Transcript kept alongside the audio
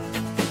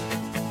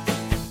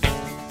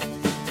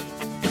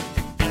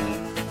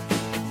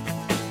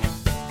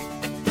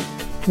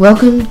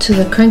Welcome to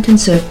the Crank and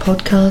Surf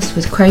podcast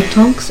with Craig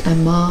Tonks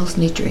and Miles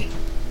Nidri.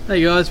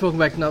 Hey guys, welcome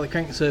back to another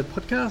Crank and Surf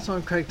podcast.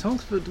 I'm Craig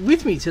Tonks, but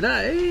with me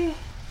today...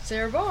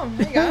 Sarah Baum.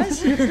 Hey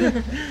guys.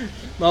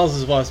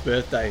 Miles' wife's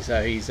birthday,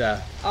 so he's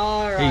right.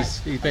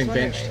 he's been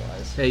benched.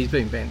 Yeah, he's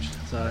been benched.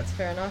 So that's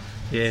fair enough.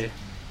 Yeah,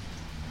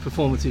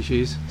 performance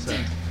issues, so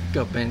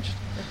got benched.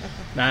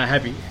 Nah,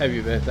 happy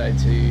birthday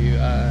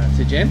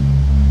to Jen.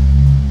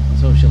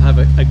 So she'll have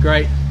a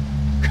great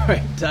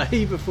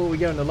day before we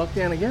go into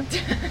lockdown again.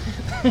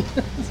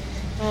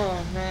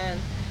 Oh man,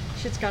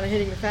 shit's kind of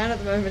hitting the fan at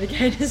the moment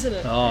again, isn't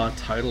it? Oh,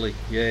 totally.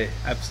 Yeah,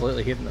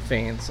 absolutely hitting the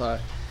fan. So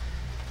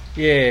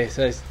yeah,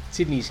 so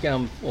Sydney's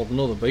going, or the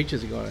northern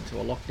beaches are going into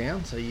a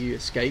lockdown. So you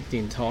escaped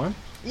in time.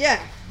 Yeah.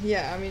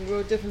 I mean,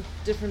 we're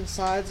different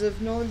sides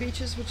of northern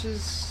beaches, which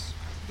is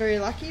very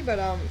lucky. But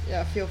I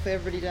feel for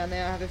everybody down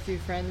there. I have a few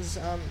friends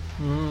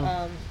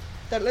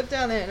that live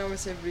down there, and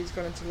obviously everybody's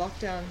gone into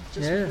lockdown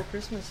just before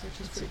Christmas,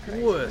 which is pretty crazy.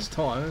 It's the worst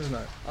time, isn't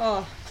it?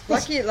 Oh,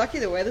 lucky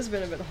the weather's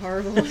been a bit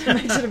horrible. It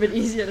makes it a bit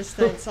easier to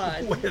stay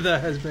inside. The weather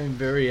has been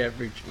very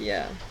average.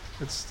 Yeah.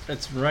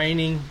 It's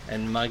raining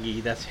and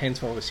muggy. That's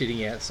hence why we're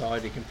sitting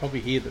outside. You can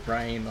probably hear the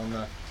rain on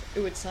the.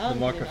 It would sound.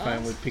 The microphone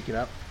nice. would pick it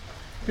up.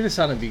 Bit of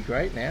sun would be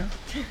great now.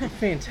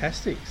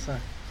 Fantastic. So.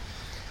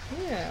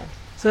 Yeah.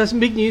 So there's some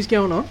big news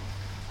going on.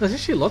 There's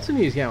actually lots of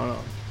news going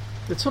on.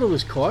 It sort of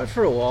was quiet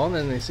for a while, and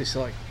then there's this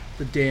like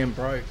the dam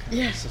broke.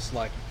 Yeah. It's just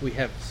like we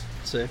have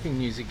surfing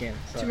news again.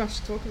 So. Too much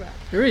to talk about.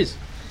 There is.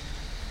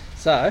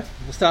 So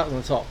we'll start on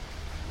the top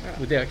right.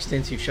 with our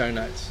extensive show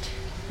notes.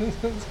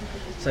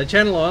 So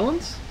Channel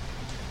Islands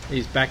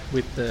is back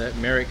with the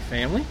Merrick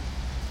family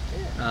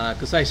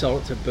because they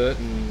sold it to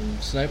Burton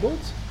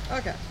Snowboards.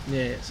 Okay.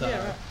 Yeah, so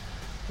right.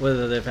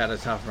 whether they've had a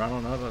tough run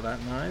or not, I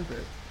don't know, but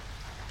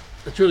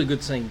it's really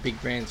good seeing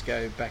big brands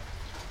go back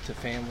to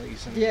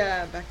families. And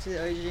back to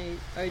the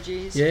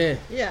OGs.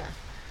 Yeah.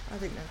 I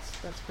think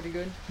that's pretty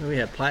good. And we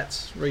had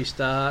Platts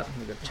restart,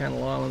 we've got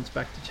Channel Islands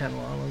back to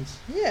Channel Islands.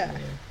 Yeah.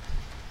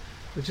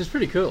 Which is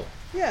pretty cool.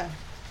 Yeah.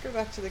 Go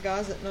back to the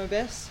guys that know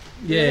best.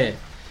 Yeah.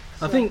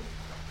 So. I think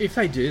if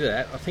they do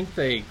that, I think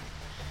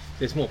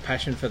there's more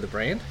passion for the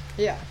brand.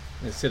 Yeah.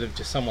 Instead of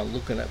just someone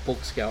looking at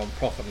books going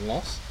profit and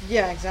loss.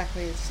 Yeah,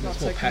 exactly. It's not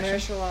so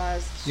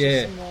commercialised.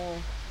 It's just more,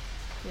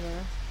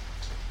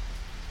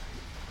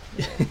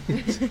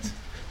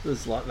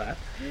 It's like that.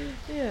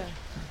 Yeah.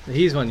 So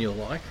here's one you'll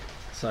like.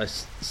 So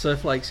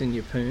Surf Lakes in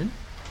Yeppoon.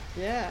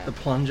 Yeah. The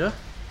Plunger.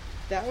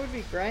 That would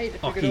be great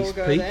if we could Ocky's all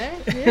go Peak. there.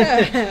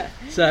 Yeah.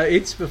 So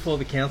it's before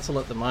the council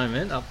at the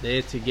moment up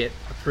there to get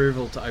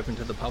approval to open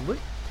to the public.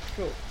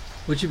 Cool.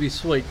 Which would be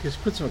sweet because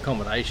put some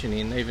accommodation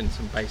in, even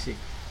some basic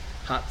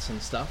huts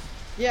and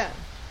stuff. Yeah.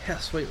 How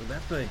sweet would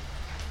that be?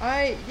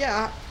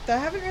 They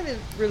haven't really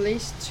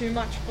released too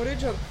much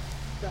footage of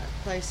that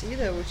place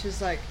either, which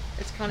is like,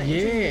 it's kind of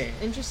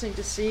interesting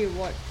to see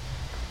what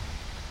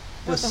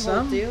the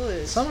whole deal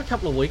is. A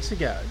couple of weeks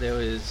ago, there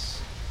was,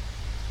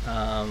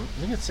 I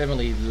think it's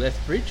Emily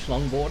Lethbridge,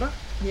 longboarder.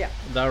 Yeah.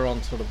 They were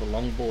on sort of a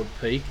longboard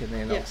peak, and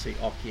then obviously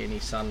Ocky and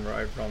his son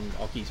rode on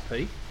Ocky's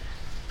Peak.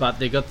 But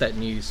they got that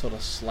new sort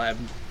of slab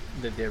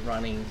that they're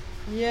running.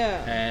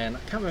 Yeah. And I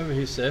can't remember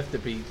who surfed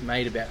it, but he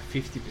made about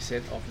 50%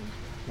 of them.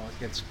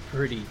 Like, it's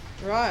pretty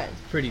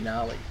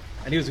gnarly.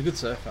 And he was a good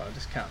surfer. I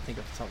just can't think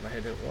off the top of my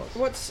head who it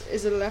was.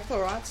 Is it a left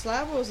or right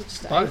slab, or is it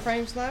just an Both.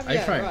 A-frame slab?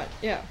 A-frame. Yeah, right.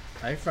 Yeah.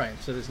 A-frame,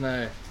 so there's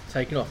no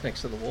taking off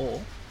next to the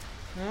wall.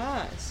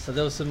 Nice. So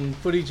there was some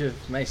footage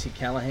of Macy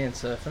Callahan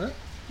surfing it.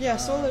 Yeah, I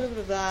saw a little bit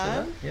of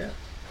that. Yeah.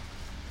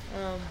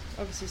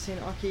 Obviously seen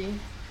Ocky.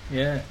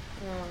 Yeah.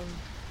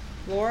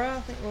 Laura,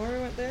 I think Laura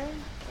went there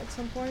at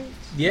some point.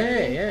 Yeah,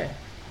 maybe, yeah.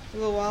 A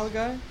little while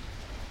ago.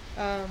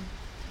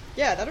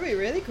 That'll be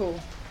really cool.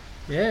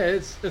 Yeah,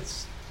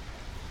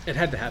 it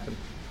had to happen.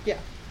 Yeah.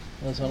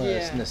 It was one of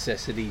those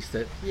necessities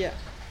that. Yeah.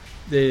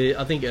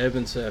 I think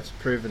urban surf's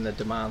proven the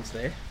demand's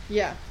there.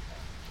 Yeah.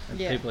 And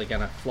people are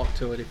going to flock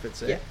to it if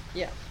it's there.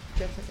 Yeah,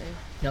 definitely.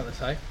 You know what they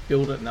say?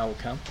 Build it and they will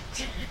come.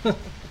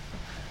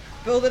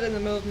 Build it in the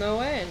middle of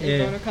nowhere and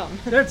everyone will come.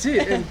 That's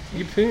it. And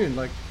Yeppoon,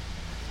 like,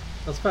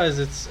 I suppose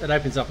it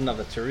opens up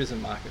another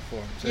tourism market for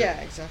them too. Yeah,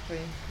 exactly.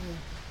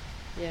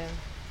 Yeah.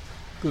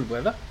 Good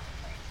weather.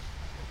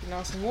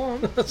 Nice and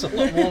warm. It's a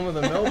lot warmer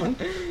than Melbourne.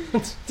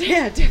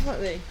 Yeah,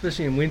 definitely.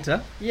 Especially in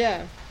winter.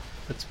 Yeah.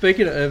 But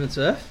speaking of urban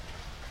surf,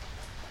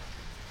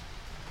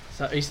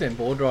 so East End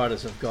Board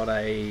Riders have got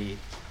a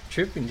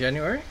trip in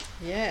January.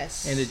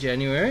 Yes. End of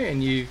January,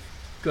 and you've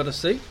got a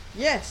seat.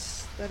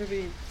 Yes, that'll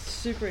be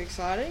super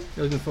exciting.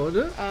 You're looking forward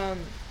to it?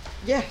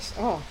 Yes.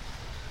 Oh,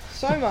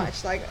 so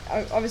much. Like,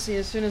 obviously,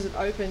 as soon as it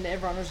opened,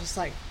 everyone was just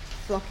like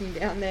flocking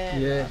down there.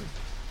 Yeah.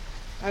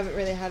 I haven't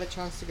really had a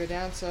chance to go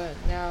down, so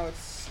now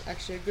it's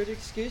actually a good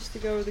excuse to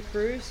go with the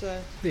crew.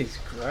 So it's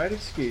a great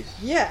excuse.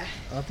 Yeah.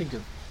 I think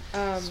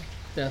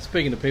now,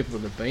 speaking to people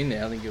that have been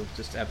there, I think you'll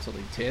just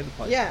absolutely tear the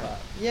place apart.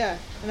 Yeah,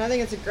 and I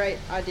think it's a great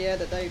idea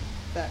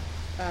that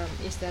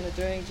East End are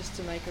doing, just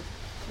to make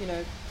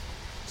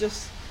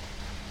just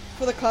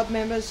for the club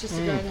members, just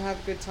to go and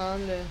have a good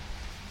time, to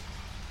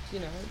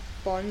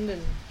bond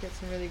and get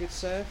some really good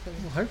surf. And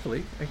Well,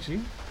 hopefully,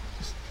 actually,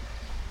 just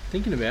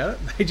thinking about it,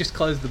 they just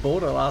closed the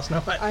border last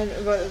night.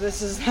 but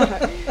this is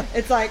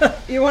it's like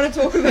you want to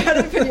talk about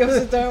it, but you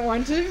also don't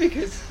want to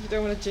because you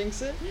don't want to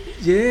jinx it.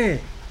 Yeah,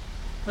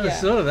 I Yeah.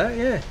 thought of that.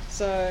 Yeah.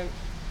 So,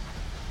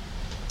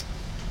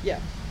 yeah.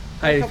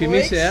 Hey, if Couple you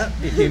weeks.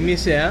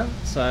 miss out,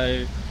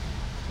 so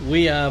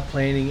we are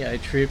planning a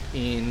trip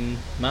in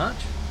March,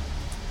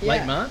 late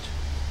Yeah. March,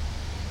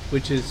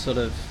 which is sort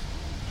of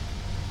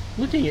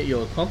looking at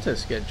your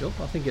contest schedule.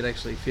 I think it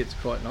actually fits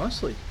quite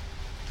nicely.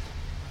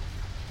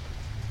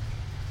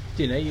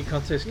 Do you know your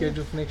contest Yeah.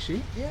 schedule for next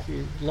year? Yeah.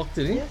 You locked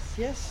it in?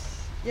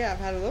 Yes. Yeah, I've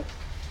had a look.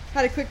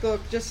 Had a quick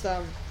look. Just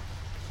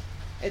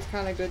it's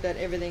kind of good that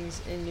everything's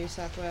in New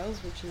South Wales,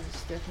 which is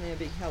definitely a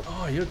big help.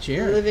 Oh, you're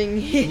cheering. Living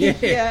Yeah.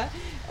 here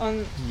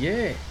on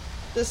Yeah.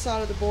 this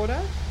side of the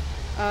border.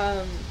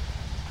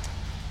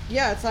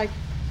 Yeah, it's like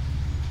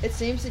it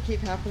seems to keep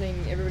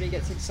happening. Everybody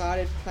gets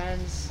excited,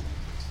 plans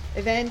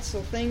events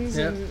or things,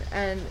 Yep.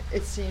 and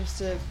it seems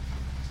to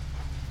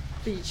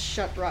be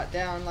shut right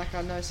down. Like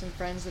I know some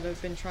friends that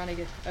have been trying to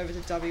get over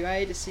to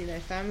WA to see their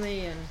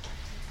family, and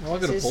Well,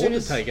 I've got so a as board soon to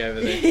as- take over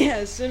there. yeah,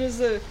 as soon as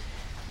the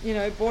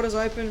borders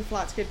open,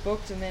 flights get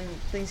booked, and then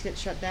things get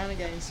shut down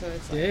again. So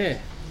it's like, Yeah.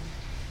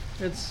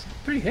 It's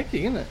pretty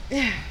hectic, isn't it?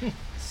 yeah,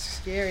 it's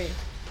scary.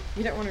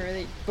 You don't want to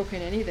really book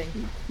in anything.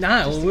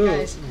 No, Just well, in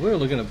case. we were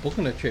looking at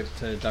booking a trip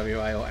to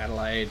WA or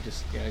Adelaide,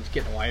 just just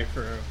getting away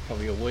for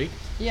probably a week,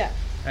 Yeah,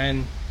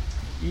 and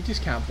you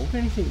just can't book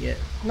anything yet.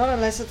 not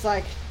unless it's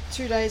like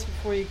 2 days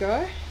before you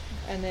go,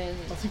 and then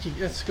I think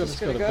that's just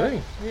got to gotta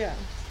be. Yeah,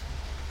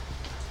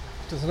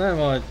 Because I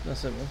know my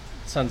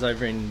son's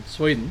over in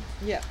Sweden.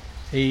 yeah,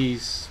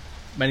 He's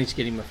managed to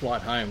get him a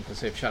flight home because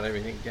they've shut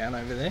everything down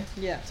over there.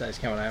 yeah. So he's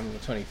coming home on the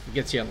 20th. He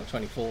gets here on the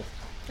 24th.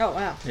 Oh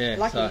wow, Yeah,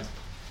 lucky. so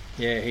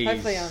yeah, he's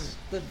Hopefully,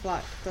 the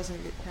flight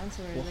doesn't get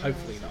cancelled or well, anything.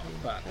 hopefully else not. it'd be-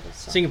 But that'd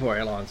suck. Singapore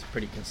Airlines are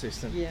pretty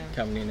consistent, Yeah.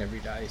 coming in every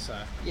day. So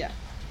Yeah.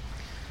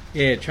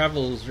 yeah,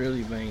 travel's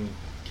really been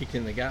kicked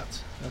in the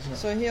guts, hasn't it?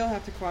 So he'll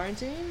have to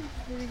quarantine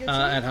when he gets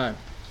At here? home.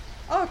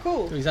 Oh,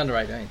 cool. He's under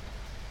 18.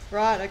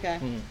 Right. Okay.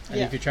 And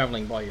Yeah. if you're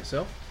travelling by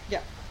yourself.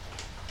 Yeah.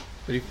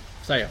 But if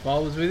I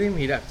was with him,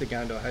 he'd have to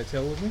go into a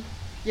hotel with me.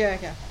 Yeah.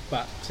 Okay.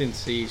 But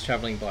since he's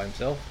travelling by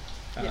himself,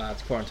 Yeah.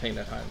 it's quarantined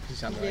at home because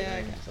he's under Yeah,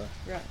 18. okay. So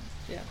Right.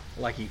 Yeah.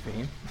 lucky for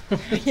him.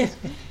 Yeah.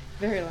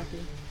 Very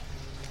lucky.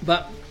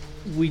 But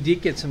we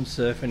did get some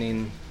surfing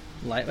in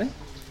lately.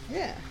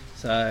 Yeah.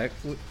 So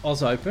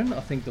Oz Open,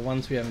 I think the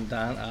ones we haven't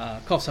done are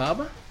Coffs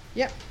Harbour.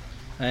 Yep.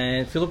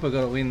 And Philippa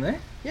got a win there.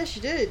 Yeah, she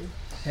did.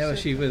 How was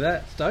she with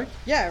that, Stoked?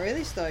 Yeah,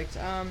 really stoked.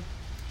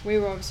 We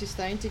were obviously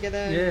staying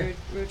together. Yeah.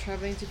 We were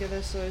traveling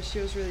together, so she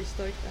was really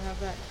stoked to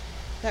have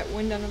that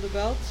win under the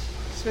belt.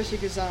 Especially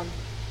because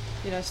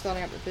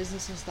starting up the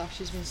business and stuff,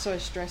 she's been so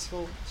stressed.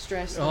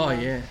 Oh,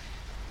 and, yeah.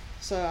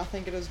 So I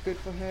think it was good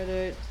for her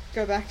to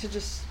go back to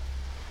just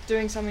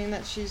doing something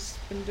that she's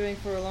been doing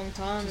for a long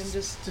time and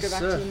just go back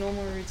surf. to the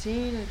normal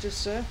routine and just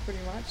surf pretty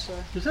much. So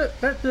Was that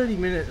 30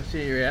 minutes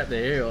that you're out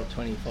there, or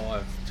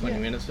 25, 20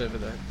 Yeah. minutes,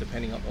 whatever,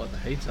 depending on what the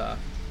heats are?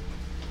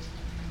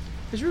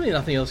 There's really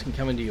nothing else can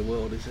come into your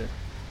world, is there?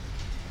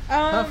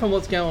 Apart from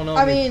what's going on.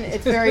 I mean,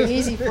 it's very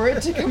easy for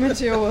it to come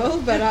into your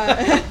world, but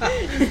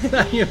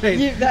No, you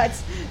mean, that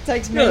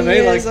takes You know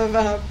many what I mean? years Like,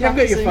 of you haven't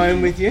got your practicing.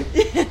 phone with you.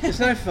 There's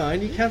no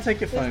phone. You can't take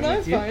your There's phone no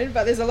with you. phone,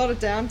 but there's a lot of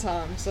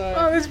downtime. So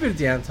Oh, there's a bit of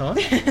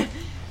downtime.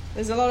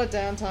 there's a lot of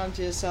downtime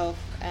to yourself,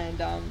 and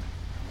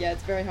yeah,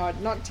 it's very hard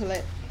not to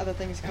let other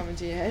things come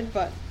into your head.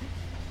 But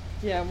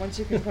yeah, once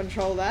you can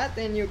control that,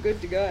 then you're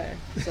good to go.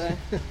 So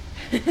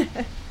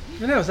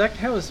But where was that?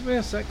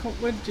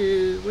 Where'd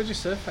you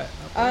surf at?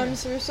 Up there?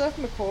 so we surfed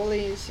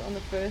Macaulay's on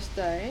the first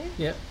day,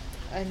 Yep.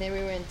 and then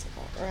we went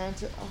around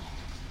to. Oh,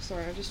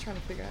 sorry, I'm just trying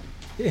to figure out.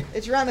 Yeah.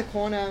 It's around the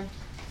corner,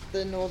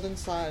 the northern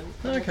side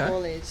of Okay.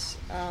 Macaulay's.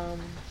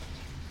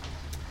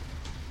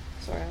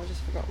 Sorry, I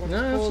just forgot what No,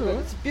 it's that's called. But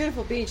alright. it's a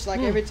beautiful beach. Like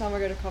Hmm. every time I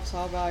go to Coffs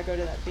Harbour, I go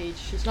to that beach.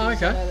 Just Oh,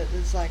 'cause I okay. know that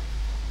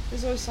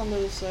there's always some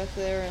little surf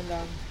there,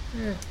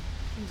 and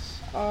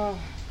Yeah.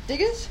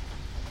 Diggers.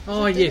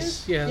 Oh it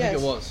yes, Diggers? yeah, I Yes.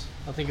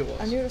 think it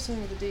was. I knew it was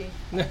something with a D.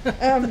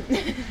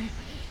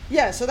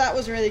 Yeah, so that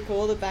was really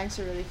cool. The banks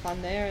are really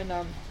fun there, and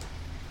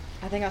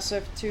I think I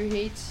surfed 2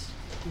 heats.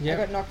 Yeah. I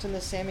got knocked in the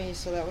semis,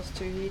 so that was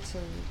 2 heats,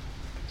 and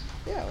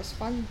yeah, it was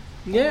fun.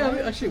 Yeah, Fun I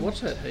ride. actually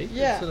watched that heat.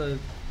 Yeah. It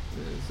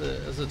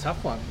was a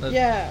tough one.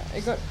 Yeah,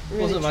 it got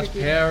really wasn't much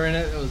tricky. power in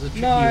it. It was a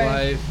tricky No.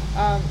 wave.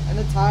 And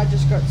the tide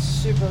just got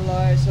super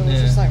low, so it was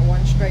Yeah. just like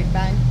one straight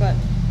bank. But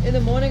in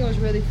the morning, it was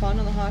really fun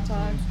on the high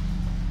tide.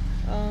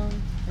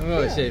 And we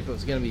always yeah. said if it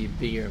was going to be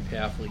bigger and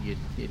powerful, you'd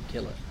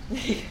kill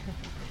it.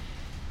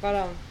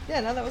 But yeah,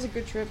 no, that was a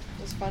good trip.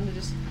 It was fun to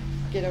just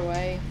get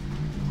away.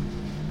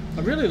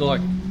 I really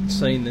like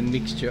seeing the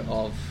mixture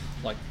of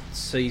like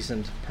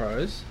seasoned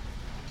pros,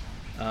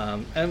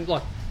 and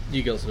like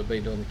you girls that have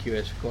been doing the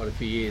QS for quite a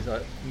few years,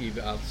 you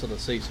are sort of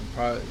seasoned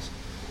pros.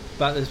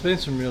 But there's been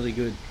some really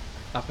good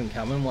up and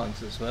coming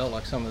ones as well,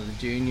 like some of the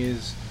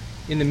juniors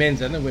in the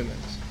men's and the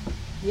women's.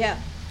 Yeah,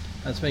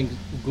 It's been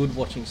good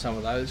watching some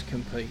of those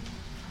compete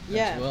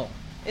Yeah. as well.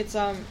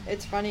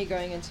 It's funny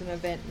going into an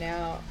event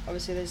now.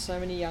 Obviously, there's so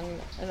many young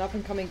and up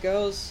and coming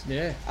girls.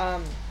 Yeah.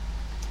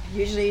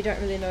 Usually, you don't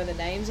really know the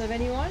names of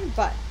anyone,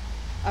 but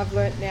I've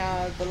learnt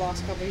now the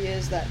last couple of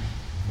years that,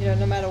 you know,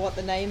 no matter what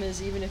the name is,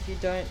 even if you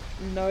don't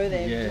know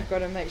them, you've got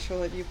to make sure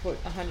that you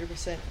put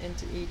 100%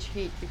 into each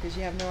heat, because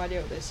you have no idea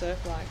what they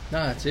surf like.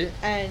 No, that's it.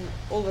 And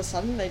all of a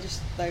sudden,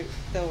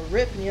 they'll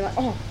rip, and you're like,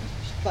 oh,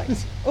 like,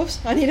 oops,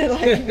 I need to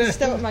like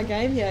step up my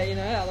game here, you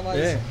know.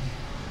 Otherwise,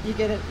 you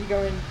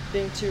go in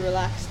being too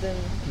relaxed, and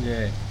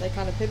they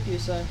kind of pip you.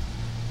 So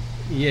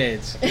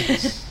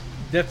it's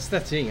that's the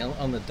thing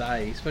on the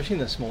day, especially in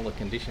the smaller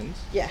conditions.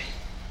 Yeah.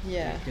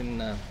 It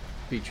can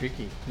be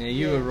tricky. Now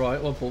you were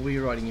right. What ball were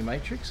you riding? Your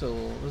Matrix, or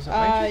was it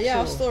Matrix? Yeah,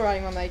 I'm still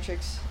riding my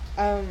Matrix.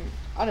 I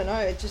don't know.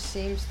 It just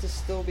seems to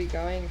still be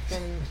going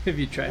from. Have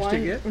you trashed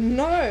it yet?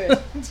 No,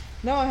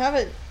 no, I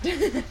haven't.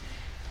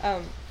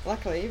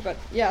 Luckily, but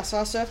yeah. So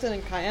I surfed it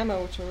in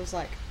Kiama, which was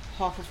like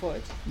half a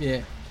foot.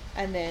 Yeah.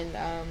 And then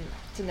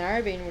to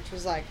Narrabeen, which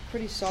was like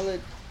pretty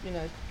solid, you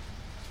know,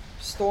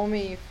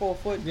 stormy 4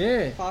 foot,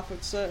 5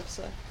 foot surf.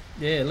 So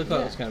yeah, it looked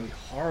like it was going to be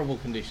horrible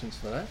conditions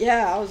for that.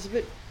 Yeah, I was a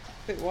bit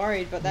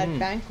worried, but that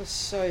bank was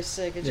so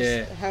sick. It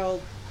just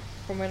held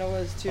from when it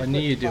was 2 foot. I knew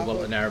you'd do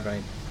well at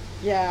Narrabeen.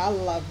 Yeah, I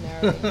love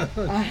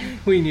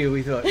Narrabeen.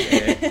 We thought,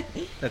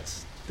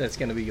 that's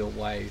going to be your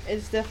wave.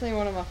 It's definitely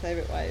one of my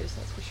favourite waves,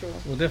 that's for sure.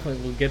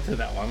 We'll get to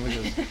that one.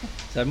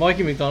 So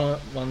Mikey McDonald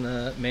won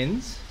the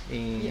men's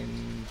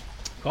in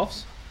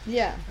Coffs.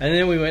 Yeah. And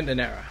then we went to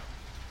Narra.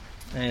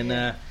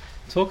 And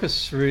talk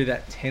us through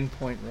that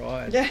 10-point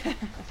ride. Yeah.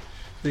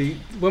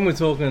 When we're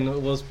talking,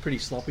 it was pretty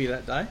sloppy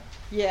that day.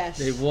 Yes.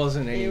 There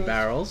wasn't any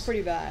barrels.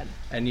 Pretty bad.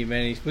 And you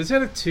managed... Was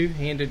that a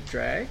two-handed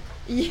drag?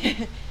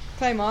 Yeah.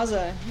 Clay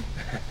Marzo.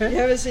 You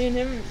ever seen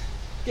him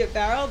get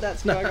barreled?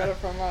 That's where I got it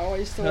from. I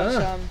used to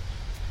watch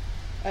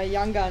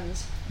Young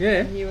Guns.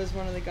 Yeah. And he was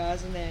one of the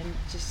guys in there and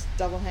just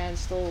double hand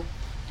stall.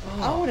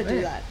 I want to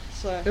do that.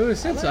 So it was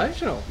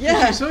sensational.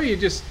 Yeah. You saw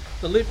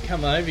the lip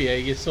come over you.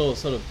 You saw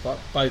sort of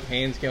both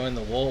hands go in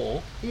the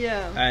wall.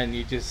 Yeah. And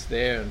you just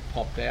there and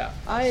popped out.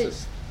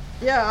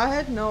 Yeah, I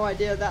had no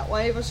idea. That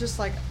wave was just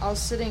like, I was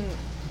sitting,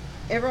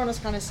 everyone was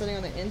kind of sitting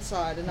on the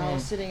inside, and I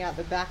was sitting out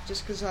the back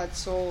just because I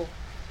saw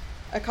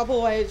a couple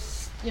of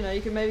waves. You know,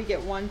 you can maybe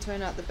get one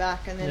turn out the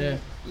back, and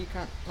then you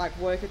can't like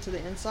work it to the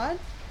inside.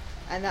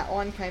 And that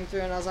one came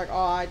through, and I was like, oh,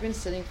 I'd been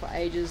sitting for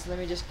ages. Let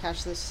me just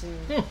catch this,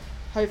 and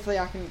hopefully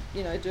I can,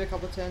 you know, do a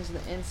couple of turns on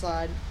the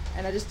inside.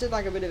 And I just did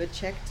like a bit of a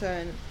check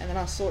turn, and then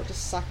I saw it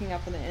just sucking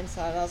up on the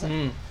inside. And I was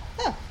like,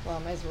 well, I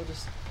may as well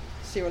just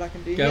see what I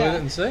can do Go with it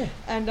and see.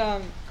 And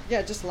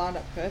it just lined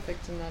up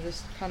perfect, and I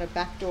just kind of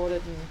backdoored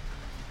it,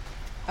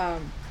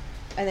 and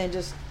then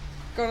just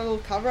got a little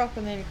cover up,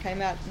 and then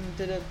came out and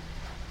did a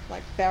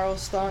like barrel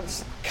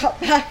stance, cut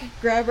back,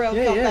 grab rail,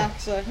 cut back.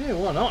 So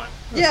why not?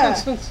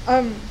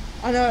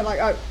 I know,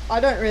 like I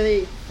don't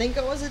really think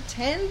it was a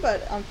 10,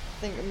 but I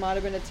think it might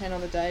have been a 10 on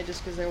the day,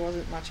 just because there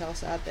wasn't much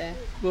else out there.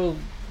 Well,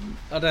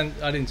 I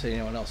didn't see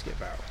anyone else get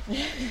barreled.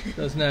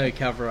 There was no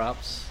cover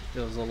ups.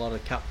 There was a lot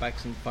of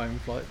cutbacks and foam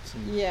floats.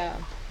 And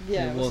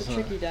it was a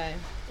tricky day.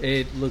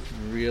 It looked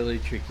really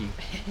tricky.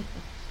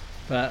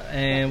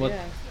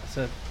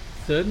 So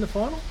third in the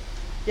final?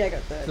 Yeah, I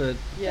got third.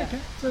 Yeah. Okay.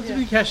 So it's a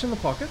big cash in the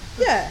pocket.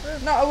 Yeah.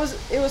 No,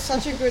 it was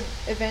such a good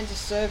event to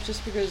serve,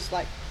 just because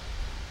like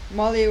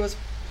Molly was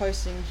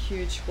posting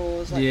huge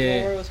scores, like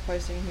Laura was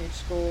posting huge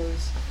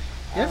scores.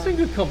 You had some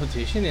good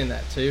competition in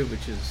that too,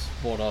 which is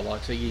what I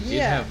like. So you did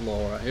have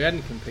Laura, who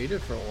hadn't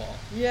competed for a while.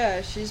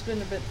 Yeah, she's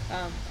been a bit,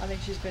 I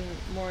think she's been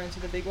more into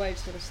the big wave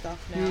sort of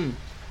stuff now.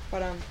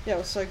 But it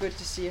was so good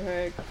to see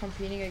her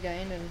competing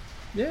again, and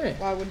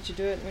why wouldn't you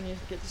do it when you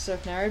get to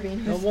surf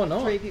Narrabeen with why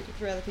not?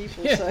 three other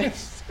people? Yeah,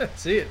 so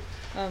that's it.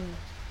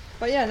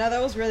 But yeah, no,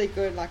 that was really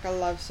good. Like, I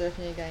love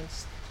surfing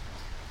against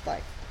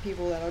like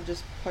people that are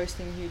just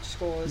posting huge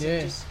scores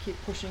and just keep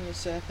pushing your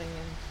surfing.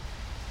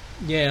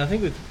 And I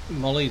think with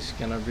Molly's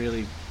going to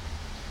really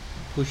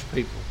push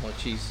people. Like,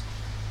 she's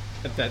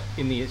at that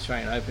in the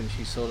Australian Open,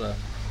 she's sort of,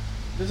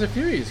 there's a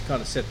few who's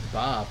kind of set the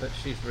bar, but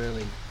she's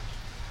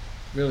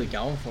really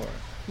going for it.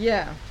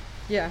 Yeah,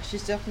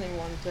 she's definitely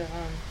one to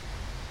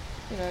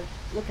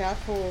look out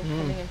for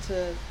coming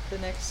into the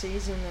next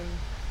season,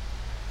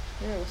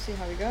 and we'll see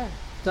how we go.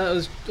 That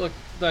was like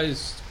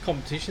those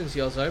competitions,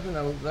 the Oz Open,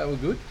 they were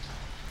good.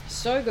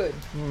 So good.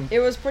 It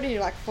was pretty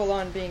like full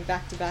on being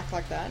back to back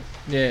like that.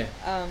 Yeah.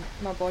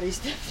 My body's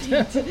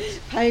definitely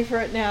paying for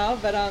it now,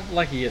 but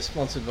lucky you're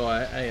sponsored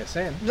by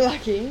ASN.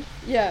 Lucky,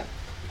 yeah.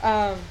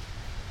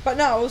 But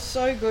no, it was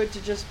so good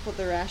to just put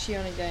the Rashi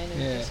on again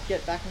and just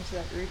get back into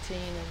that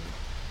routine,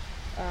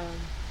 and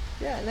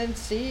and then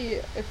see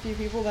a few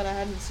people that I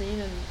hadn't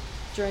seen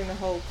during the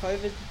whole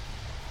COVID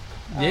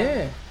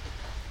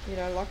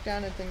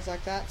lockdown and things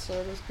like that. So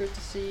it was good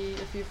to see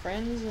a few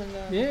friends and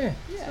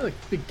it's like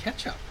a big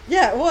catch up.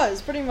 Yeah, it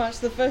was pretty much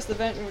the first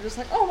event. We were just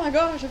like, oh my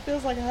gosh, it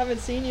feels like I haven't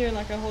seen you in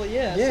like a whole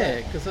year.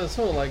 Yeah, because I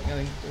saw like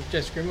I think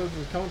Jess Grimwood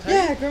was commentating.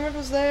 Yeah, Grimwood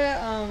was there.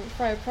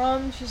 Freya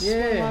Prom, she's one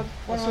of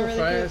my really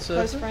Freya good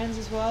close friends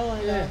as well.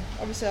 And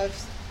obviously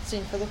I've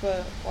seen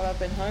Philippa while I've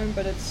been home,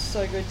 but it's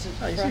so good to.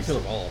 Oh, you see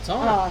Philippa all the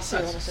time. Oh, I see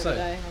her almost every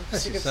day. I'm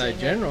sick of seeing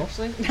general. her,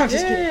 actually. No, I'm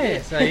just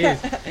kidding. So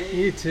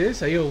you too.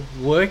 So you're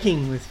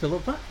working with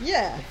Philippa.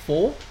 Yeah.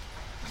 Four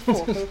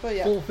Philippa.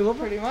 Yeah. For Philippa.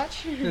 Pretty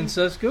much. In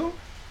surf school.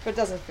 But it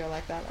doesn't feel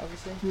like that,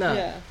 obviously. No.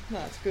 Yeah. No,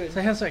 it's good.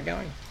 So how's that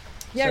going?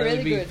 Yeah, so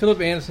really good.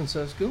 Philippa Anderson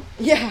Surf School.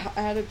 Yeah,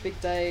 I had a big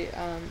day.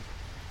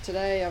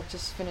 Today I've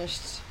just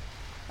finished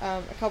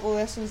a couple of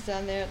lessons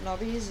down there at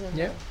Nobby's, and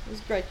it was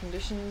great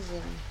conditions,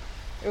 and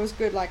it was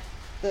good. Like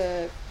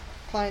the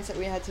clients that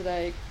we had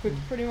today could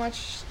pretty much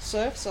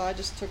surf, so I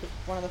just took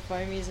one of the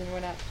foamies and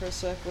went out for a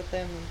surf with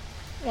them.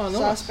 Oh, nice.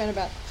 So I spent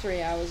about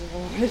 3 hours in the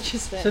water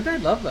just there. So they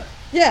love that.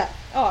 Yeah.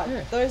 Oh,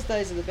 yeah. Those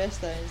days are the best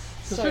days.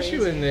 Especially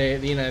when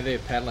they're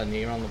paddling and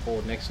you're on the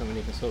board next to them and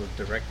you can sort of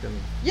direct them.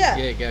 Yeah.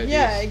 Yeah, go.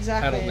 Yeah,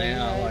 exactly. Paddle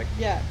now,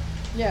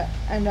 Yeah.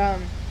 And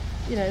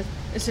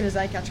as soon as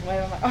they catch a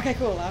wave, I'm like, okay,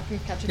 cool, I can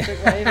catch a big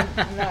wave,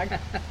 and then I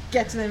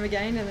get to them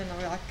again, and then I'll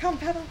be like, come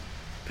paddle.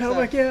 Paddle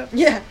back out.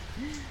 Yeah.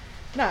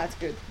 No, it's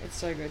good. It's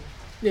so good.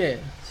 Yeah.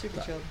 Super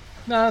chilled.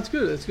 No, it's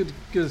good. It's good.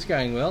 Good. It's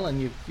going well,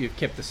 and you've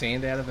kept the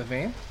sand out of the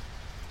van.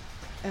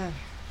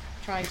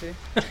 Trying to.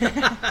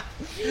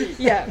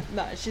 Yeah.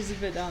 No, she's a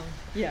bit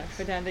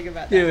pedantic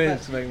about that. Yeah,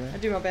 I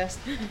do my best.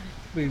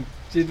 We're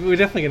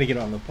definitely going to get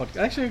her on the podcast.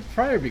 Actually,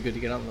 Freya would be good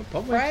to get on the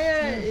podcast.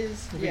 Freya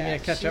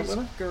is catch up with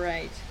her.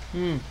 Great.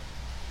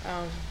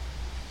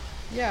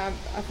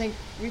 I think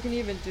we can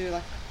even do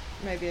like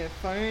maybe a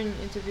phone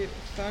interview,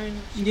 phone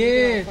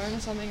or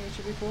something, which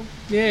would be cool.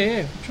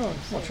 Yeah.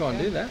 I'll try and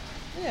do that.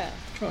 Yeah.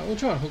 We'll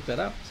try and hook that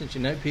up since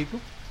you know people.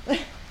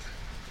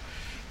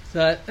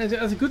 So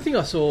that's a good thing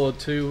I saw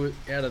too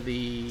out of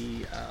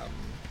the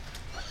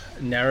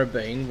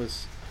Narrabeen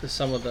was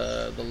some of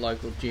the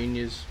local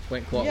juniors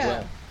went quite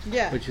well.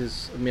 Yeah. Which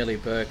is Amelia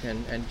Burke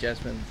and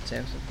Jasmine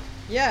Sampson.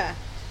 Yeah.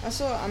 I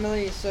saw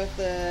Amelie surf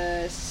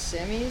the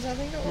semis, I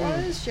think it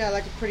was. She had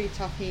like a pretty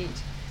tough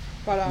heat.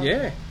 But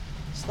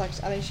it's like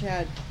I think she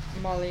had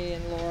Molly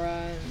and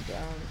Laura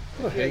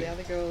and a few of the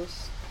other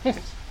girls.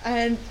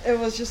 And it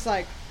was just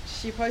like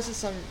she posted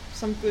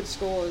some good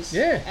scores.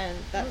 Yeah. And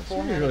that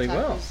forehand really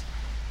attack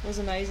was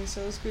amazing,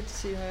 so it was good to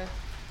see her.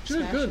 She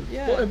looked good.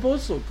 Yeah. Well, her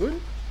boards look good.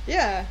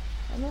 Yeah.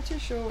 I'm not too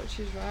sure what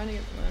she's riding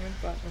at the moment,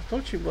 but I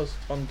thought she was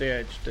on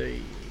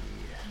DHD.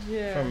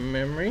 Yeah. From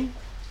memory.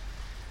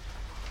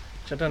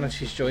 Which I don't know if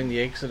she's joined the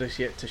Exodus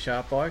yet to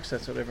Sharp Bikes.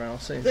 That's what everyone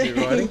else seems to be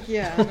riding.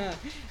 Yeah, I know.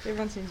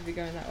 Everyone seems to be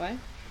going that way.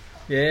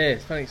 Yeah,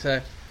 it's funny.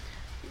 So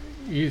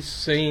you've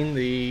seen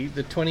the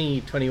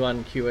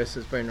 2021 QS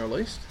has been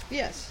released.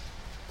 Yes.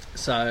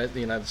 So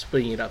they're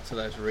splitting it up to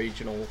those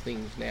regional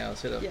things now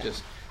instead of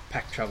just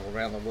pack travel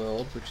around the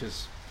world, which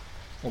is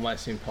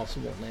almost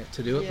impossible now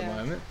to do at the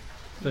moment,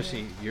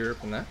 especially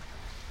Europe and that.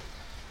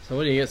 So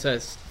what do you get? So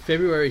it's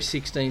February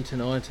 16 to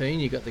 19.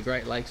 You got the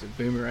Great Lakes at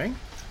Boomerang.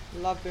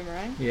 Love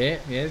Boomerang. Yeah,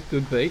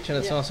 good beach, and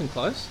it's nice and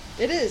close.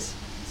 It is.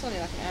 It's only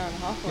like an hour and a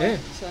half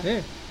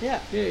away. Yeah,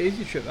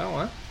 easy trip that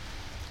one.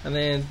 And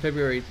then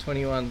February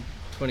 21,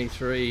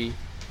 23,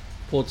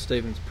 Port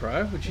Stephens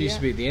Pro, which used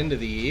to be at the end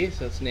of the year,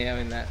 so it's now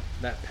in that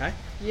pack.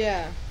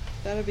 Yeah,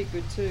 that'll be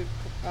good too.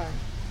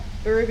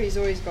 Barubi's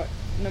always got,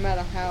 no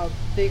matter how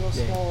big or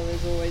small,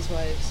 there's always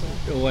waves. So.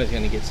 You're always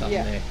going to get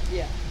something there.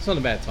 Yeah. It's not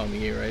a bad time of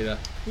year either.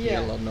 You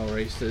get a lot of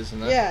nor'easters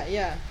and that.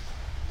 Yeah.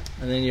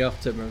 And then you're off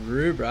to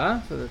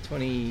Maroubra for the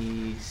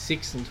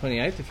 26th and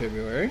 28th of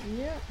February.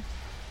 Yeah.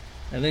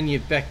 And then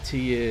you're back to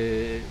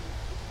your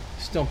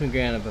stomping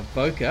ground of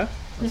Avoca.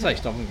 I say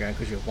stomping ground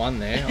because you've won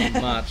there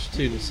on March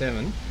 2 to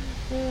 7.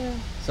 Yeah.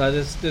 So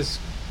there's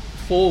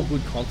 4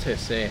 good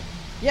contests there.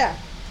 Yeah.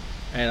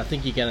 And I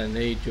think you're going to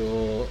need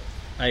your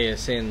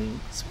ASN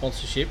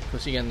sponsorship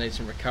because you're going to need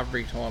some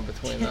recovery time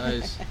between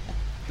those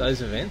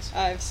events.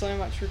 I have so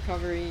much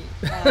recovery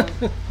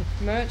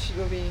merch.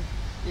 It'll be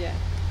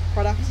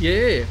products.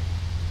 Yeah.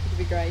 It'll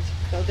be great.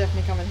 They'll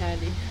definitely come in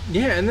handy.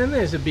 Yeah, and then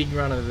there's a big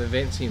run of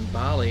events in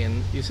Bali,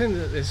 and you're saying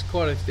that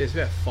there's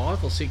about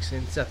 5 or 6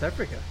 in South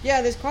Africa.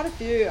 Yeah, there's quite a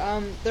few.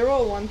 They're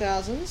all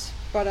 1,000s,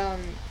 but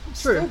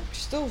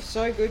still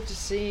so good to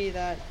see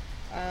that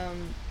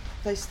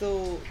they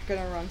still going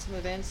to run some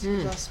events.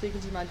 Because I was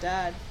speaking to my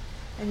dad,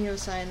 and he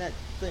was saying that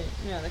the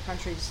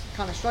country's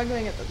kind of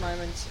struggling at the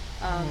moment,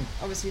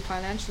 obviously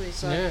financially.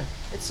 So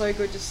it's so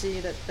good to see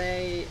that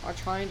they are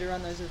trying to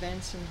run those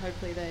events, and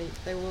hopefully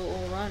they will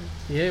all run.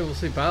 Yeah, we'll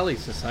see.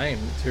 Bali's the same.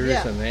 The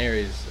tourism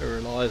there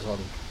relies on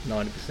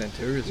 90%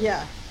 tourism.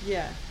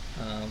 Yeah.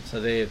 So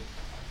they're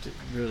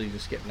really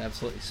just getting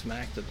absolutely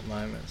smacked at the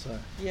moment. So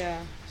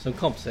some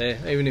comps there,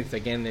 even if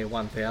again they're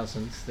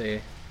 1,000s,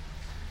 they're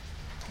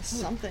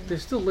something. They're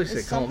still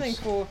listed comps. Something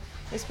for,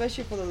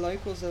 especially for the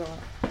locals that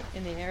are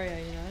in the area,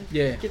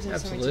 Yeah, it gives them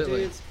absolutely. something to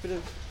do. It's a bit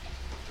of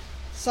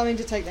something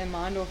to take their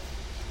mind off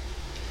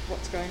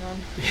what's going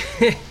on.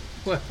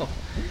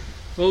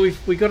 well,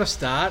 we got a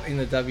start in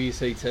the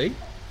WCT,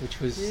 which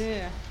was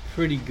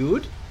pretty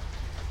good,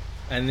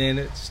 and then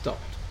it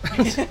stopped.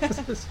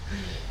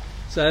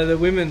 So the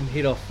women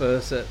hit off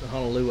first at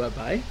Honolulu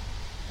Bay,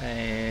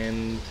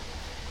 and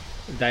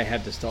they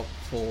had to stop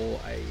for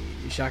a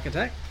shark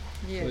attack,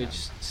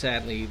 which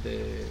sadly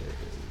a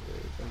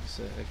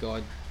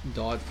guy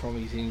died from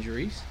his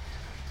injuries,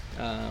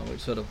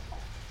 which sort of,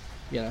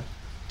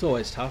 it's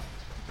always tough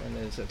when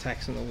there's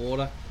attacks in the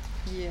water.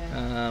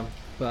 Yeah.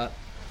 But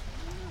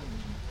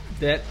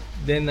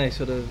then they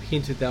sort of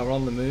hinted they were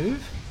on the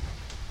move,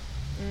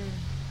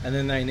 and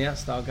then they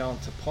announced they were going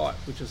to Pipe,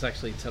 which was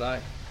actually today.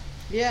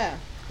 Yeah.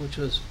 Which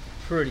was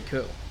pretty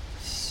cool.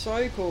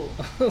 So cool.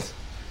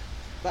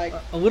 Like,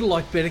 I would have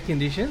liked better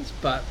conditions,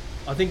 but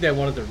I think they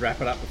wanted to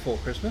wrap it up before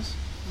Christmas.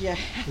 Yeah,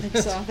 I think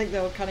so. I think they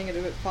were cutting it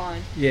a bit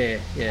fine. Yeah.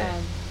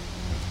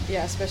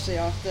 Yeah, especially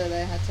after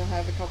they had to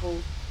have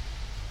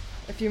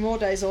a few more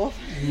days off.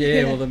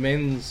 Yeah, well, the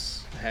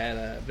men's had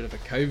a bit of a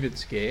COVID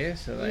scare,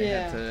 so they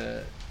had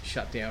to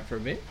shut down for a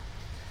bit.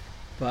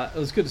 But it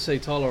was good to see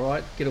Tyler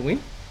Wright get a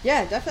win.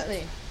 Yeah,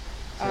 definitely.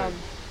 So,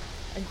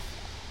 and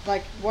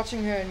like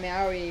watching her in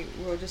Maui,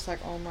 we were just like,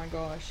 oh my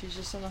gosh, she's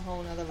just on a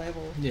whole nother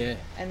level. Yeah.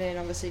 And then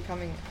obviously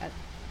coming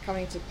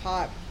to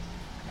Pipe,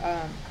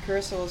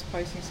 Carissa was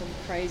posting some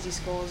crazy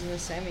scores in the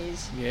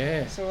semis.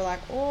 Yeah. So we're like,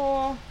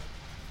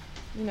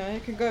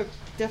 it could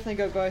definitely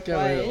go both ways.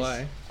 Either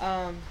way.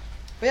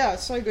 But yeah,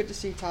 it's so good to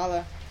see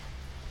Tyler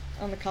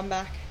on the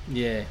comeback.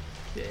 Yeah.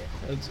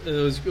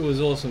 It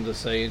was awesome to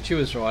see, and she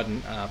was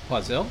riding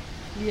Pizel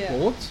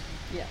boards.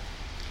 Yeah.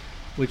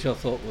 Which I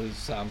thought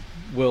was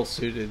well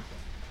suited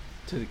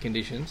to the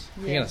conditions.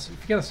 Yeah. If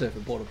you're going to surf a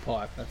board of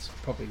Pipe, that's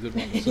probably a good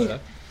one to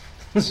surf.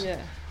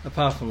 Yeah.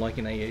 Apart from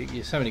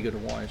you're so many good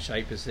Hawaiian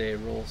shapers there,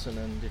 Rawson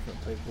and different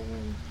people.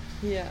 And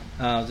yeah.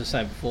 I was just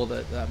saying before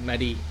that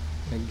Maddie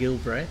and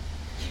Gilbreth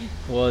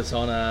was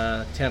on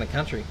Town and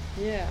Country.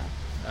 Yeah.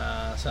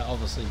 So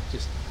obviously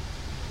just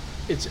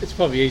it's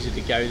probably easy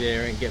to go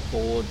there and get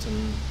boards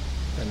and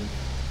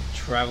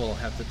travel,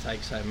 have to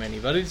take so many.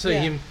 But I did see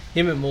him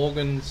and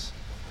Morgan's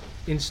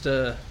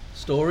Insta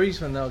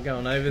stories when they were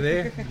going over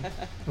there,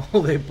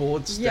 all their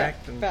boards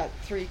stacked. Yeah, about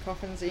 3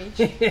 coffins each.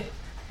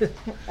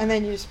 And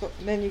then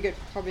you get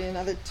probably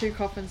another 2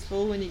 coffins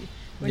full when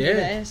you're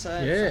there.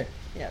 So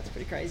it's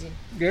pretty crazy.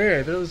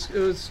 Yeah, but it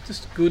was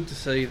just good to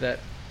see that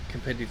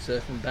competitive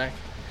surfing back.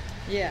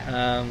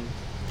 Yeah.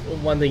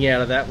 One thing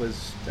out of that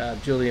was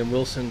Julian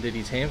Wilson did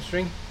his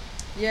hamstring.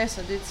 Yes,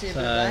 I did see a bit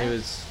of that. He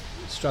was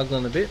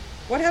struggling a bit.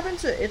 What happened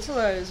to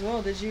Italo as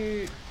well? Did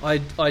you? I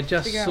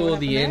just saw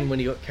the end when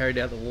he got carried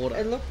out the water.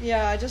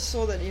 I just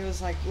saw that he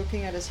was like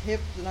looking at his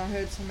hip, and I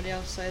heard somebody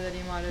else say that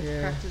he might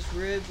have cracked his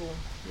rib or.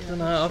 I don't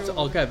know.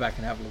 I'll go back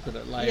and have a look at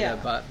it later. Yeah.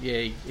 But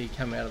he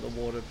came out of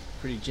the water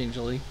pretty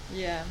gingerly.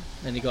 Yeah.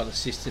 And he got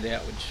assisted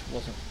out, which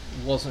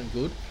wasn't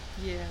good.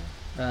 Yeah.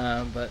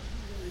 But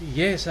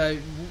yeah. So,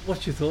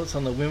 what's your thoughts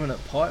on the women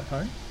at Pipe,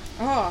 huh?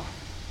 Oh,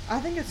 I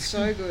think it's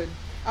so good.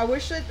 I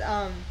wish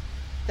that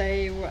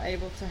they were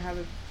able to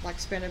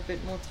spend a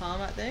bit more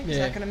time out there, because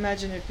I can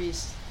imagine it'd be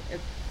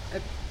a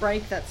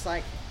break that's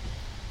like,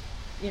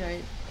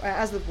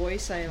 as the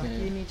boys say,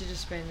 you need to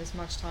just spend as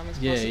much time as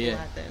possible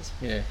out there.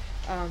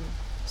 Yeah.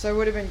 So it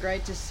would have been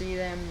great to see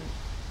them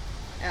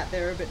out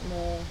there a bit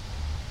more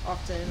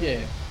often.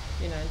 Yeah.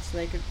 So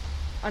they could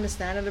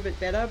understand it a bit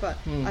better. But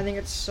I think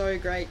it's so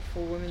great for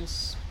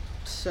women's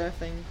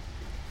surfing,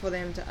 for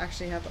them to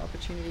actually have the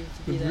opportunity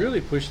to be there.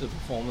 Really push the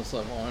performance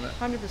level on it.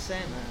 100%.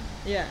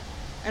 Yeah.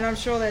 And I'm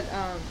sure that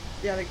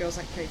the other girls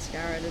like Kate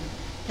Scarrett and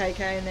KK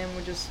and them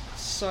were just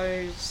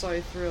so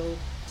thrilled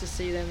to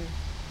see them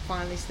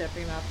finally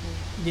stepping up.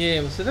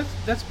 Yeah, well, so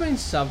that's been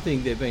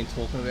something they've been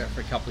talking about for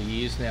a couple of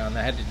years now, and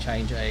they had to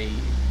change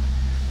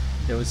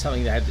there was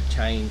something they had to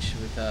change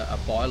with a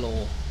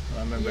bylaw. I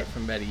remember it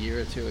from about a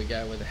year or 2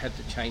 ago, where they had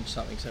to change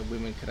something so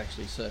women could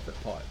actually surf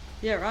at Pipe.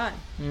 Yeah, right.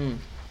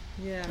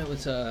 Yeah. That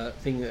was a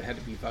thing that had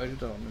to be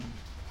voted on,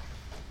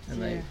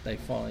 and they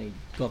finally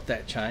got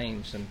that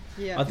changed, and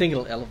I think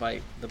it'll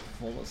elevate the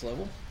performance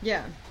level.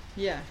 Yeah.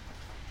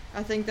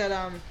 I think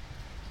that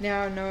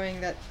now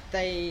knowing that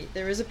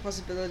there is a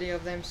possibility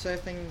of them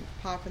surfing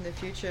Pipe in the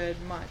future,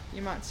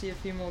 you might see a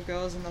few more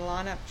girls in the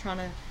lineup trying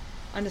to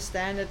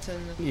understand it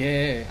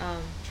and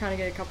trying to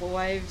get a couple of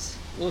waves.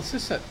 Well, it's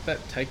just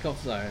that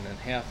takeoff zone and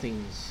how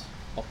things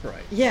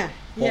operate.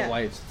 What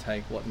waves to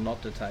take, what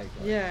not to take.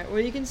 Well,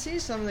 you can see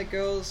some of the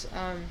girls,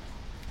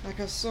 like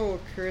I saw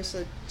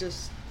Carissa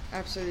just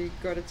absolutely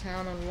go to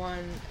town on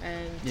one,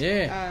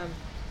 and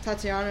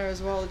Tatiana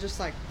as well, just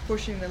like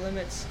pushing the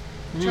limits,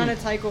 trying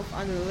to take off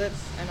under the lip.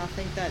 And I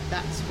think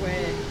that's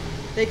where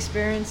the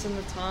experience and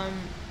the time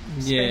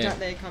spent out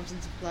there comes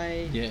into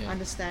play.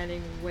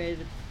 Understanding where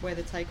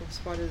the takeoff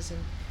spot is and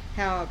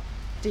how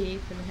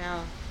deep and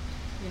how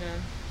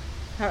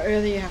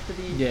early you have to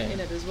be in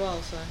it as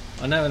well. So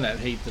I know in that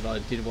heat that I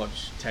did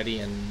watch Taddy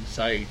and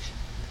Sage,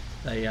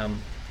 they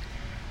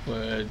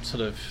were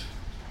sort of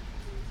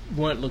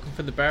weren't looking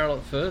for the barrel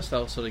at first. They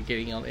were sort of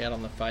getting out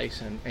on the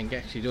face and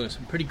actually doing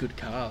some pretty good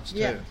calves too.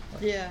 Yeah,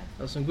 Like, yeah.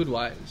 there were some good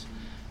waves.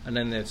 And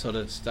then they've sort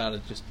of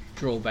started just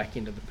draw back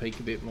into the peak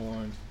a bit more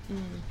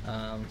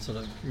and sort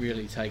of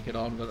really take it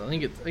on. But I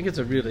think it's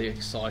a really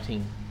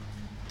exciting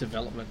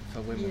development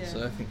for women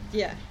surfing.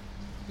 Yeah,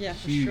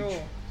 Huge. for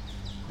sure.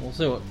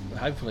 Also,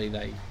 hopefully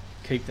they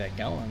keep that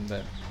going.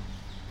 But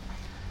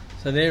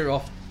so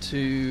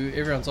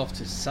everyone's off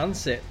to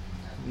Sunset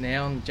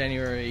now on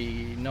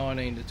January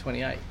 19 to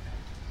 28.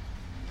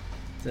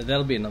 So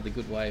that'll be another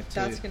good wave too.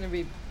 That's going to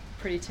be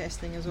pretty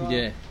testing as well.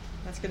 Yeah.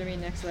 That's going to be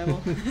next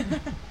level.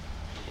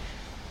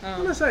 I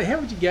want to say, how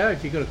would you go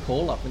if you got a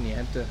call up and you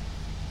had to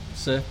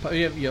surf?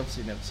 You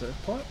obviously never surf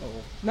pipe,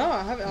 or No,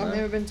 I haven't. No? I've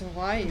never been to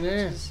Hawaii,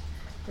 Yeah.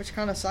 which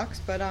kind of sucks.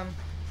 But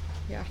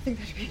yeah, I think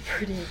that'd be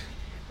pretty.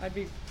 I'd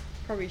be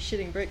probably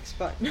shitting bricks,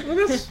 but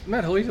well, that's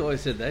Matt Hoy's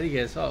always said that. He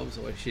goes, I was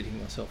always shitting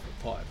myself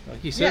at pipe.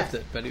 Like he surfed Yeah.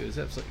 it, but he was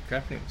absolutely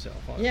crapping himself.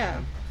 Like,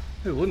 Yeah.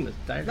 who wouldn't? It's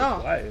a dangerous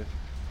No. wave.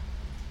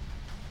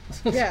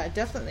 yeah,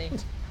 definitely.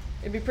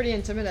 It'd be pretty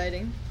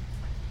intimidating.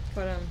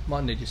 But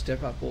Might need your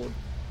step up board.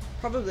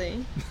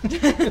 probably. I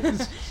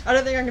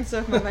don't think I can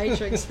surf my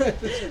matrix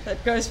that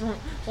goes from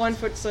 1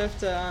 foot surf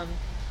to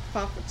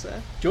 5 foot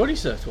surf. Geordie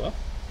surfed well.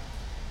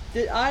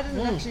 I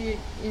didn't actually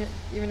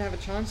even have a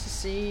chance to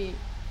see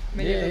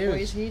many of the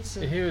boys' heats.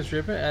 And He was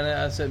ripping, and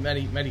I said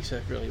Matty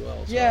surfed really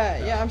well. So,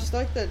 yeah, I'm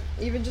stoked that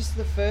even just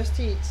the first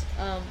heat,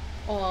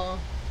 or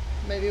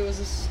maybe it was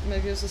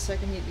the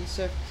second heat he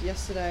surfed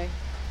yesterday,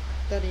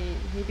 that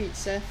he beat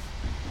Seth,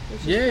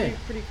 which is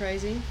pretty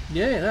crazy.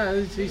 Yeah,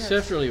 no, he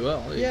surfed really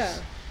well. Yeah.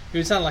 He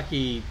was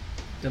unlucky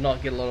to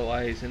not get a lot of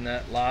waves in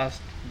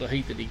the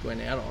heat that he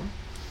went out on.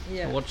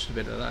 Yeah. I watched a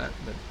bit of that,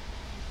 but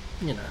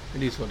you know,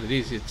 it is what it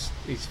is. It's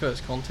his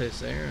first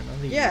contest there, and I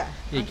think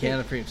he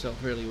accounted for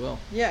himself really well.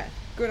 Yeah,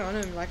 good on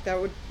him. Like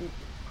that would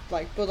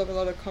build up a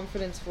lot of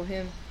confidence for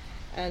him,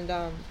 and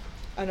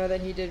I know that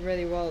he did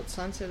really well at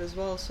Sunset as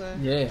well. So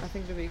Yeah. I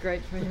think it'll be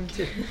great for him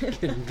to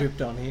Getting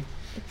dripped on here.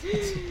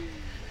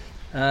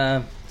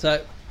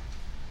 So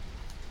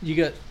you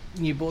got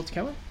new boards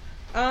coming?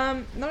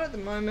 Not at the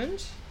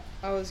moment.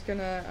 I was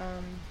gonna,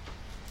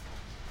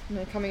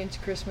 coming into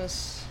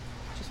Christmas,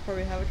 just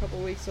probably have a couple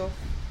of weeks off.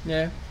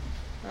 Yeah.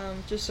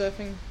 Just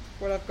surfing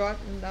what I've got,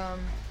 and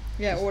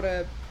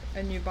order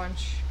a new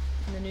bunch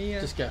in the new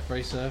year. Just go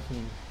free surf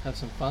and have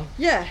some fun.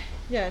 Yeah.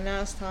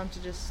 Now it's time to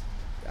just,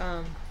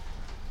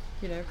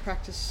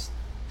 practice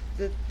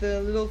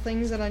the little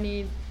things that I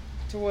need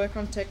to work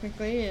on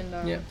technically,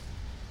 and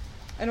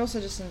and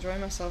also just enjoy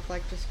myself,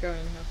 like just go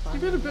and have fun.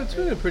 It's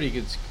been a pretty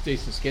good,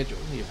 decent schedule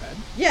you've had.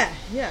 Yeah,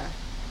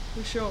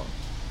 for sure.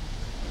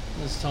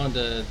 It's time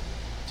to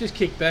just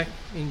kick back,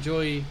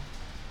 enjoy,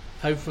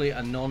 hopefully,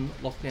 a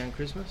non-lockdown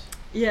Christmas.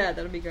 Yeah,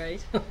 that'll be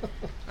great.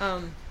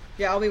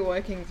 I'll be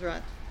working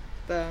throughout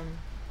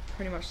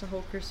pretty much the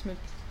whole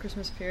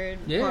Christmas period,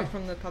 apart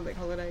from the public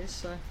holidays.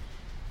 So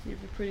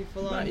you'd be pretty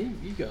full on.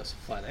 You guys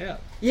are flat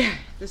out. Yeah,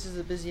 this is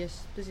the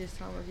busiest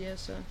time of year.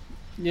 So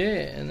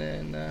yeah, and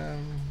then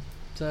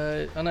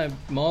so I know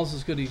Miles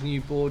has got his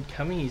new board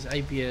coming. His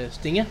Apia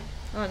Stinger.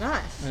 Oh,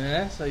 nice.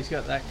 Yeah, so he's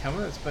got that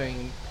coming. It's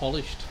being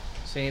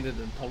sanded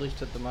and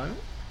polished at the moment.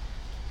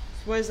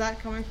 Where's that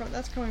coming from?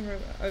 That's coming from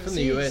overseas. From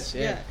the US,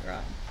 yeah. Yeah,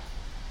 right.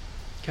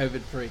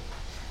 COVID free.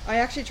 I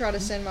actually tried to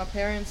send my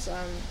parents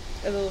a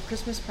little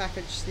Christmas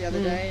package the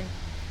other day, and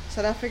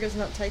South Africa's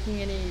not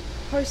taking any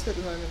post at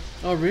the moment.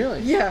 Oh,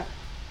 really? Yeah.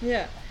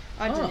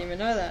 I didn't even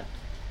know that.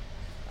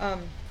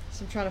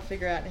 So I'm trying to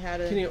figure out how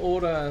to... Can you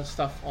order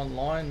stuff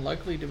online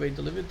locally to be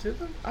delivered to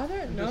them? I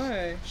don't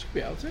know. Should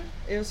be able to.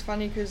 It was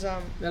funny because... They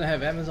don't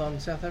have Amazon in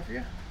South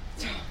Africa?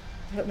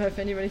 I don't know if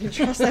anybody can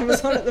trust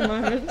Amazon at the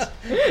moment.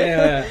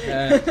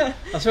 Yeah.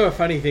 I saw a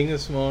funny thing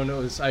this morning. It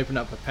was open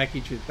up a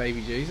package with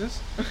baby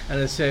Jesus, and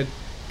it said,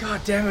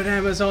 "God damn it,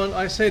 Amazon!"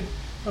 I said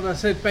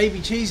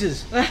baby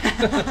cheeses.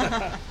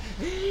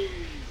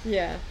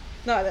 Yeah.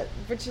 No,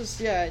 which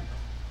is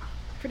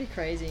pretty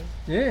crazy.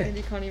 Yeah. And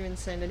you can't even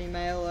send any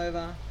mail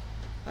over.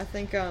 I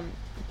think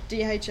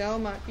DHL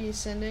might be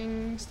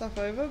sending stuff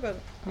over, but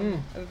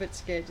I'm a bit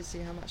scared to see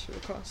how much it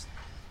will cost.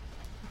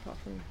 Apart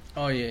from...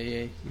 Oh yeah.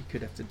 You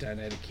could have to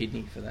donate a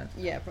kidney for that.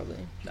 Yeah,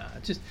 probably. Nah,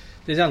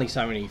 there's only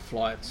so many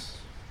flights.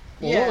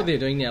 Well, what they're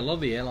doing now, a lot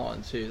of the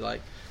airlines who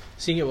like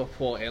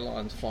Singapore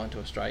Airlines flying to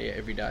Australia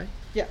every day.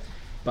 Yeah.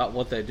 But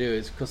what they do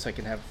is because they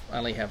can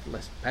only have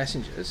less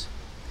passengers,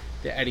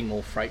 they're adding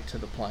more freight to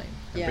the plane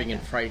and bringing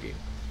freight in.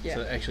 Yeah.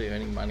 So they're actually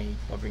earning money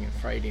by bringing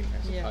freight in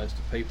as opposed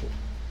to people.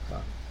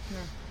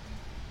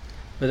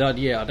 But I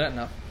don't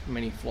know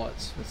many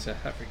flights with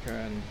South Africa,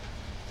 and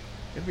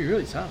it'd be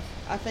really tough.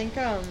 I think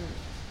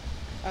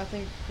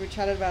we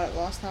chatted about it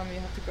last time. You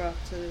have to go up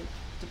to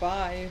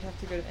Dubai. You'd have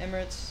to go to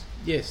Emirates.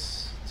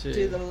 Yes.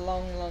 Do the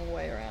long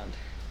way around.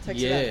 It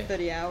takes about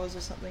 30 hours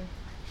or something.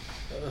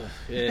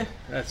 Yeah,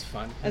 that's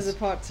fun.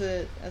 Opposed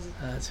to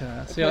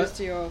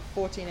your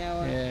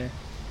 14-hour. Yeah.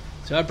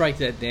 So I break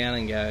that down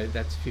and go,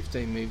 that's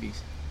 15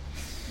 movies.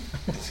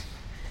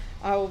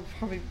 I will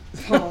probably.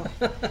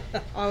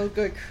 I will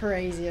go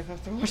crazy if I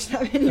have to watch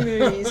that many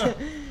movies. What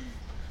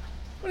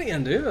are you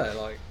going to do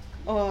though? Like,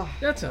 Oh.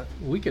 that's a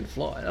wicked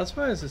flight. I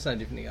suppose it's no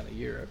different to going to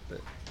Europe,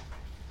 but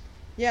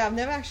Yeah, I've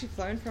never actually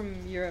flown from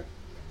Europe.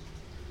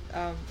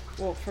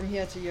 Well, from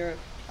here to Europe.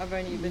 I've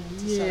only been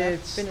to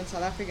been in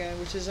South Africa,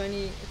 which is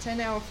only a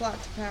 10-hour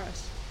flight to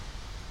Paris.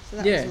 So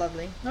that was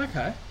lovely.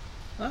 Okay,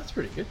 that's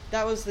pretty good.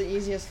 That was the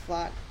easiest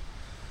flight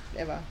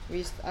ever.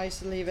 I used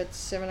to leave at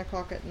 7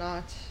 o'clock at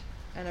night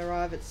and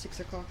arrive at 6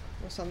 o'clock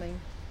or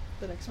something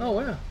the next morning.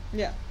 Oh wow,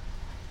 Yeah.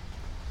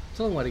 it's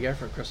a long way to go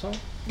for a croissant.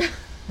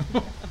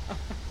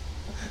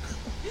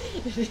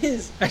 It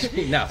is.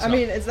 Actually, no, it's I not.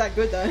 mean, it's that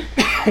good though.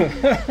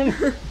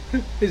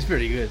 It's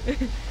pretty good.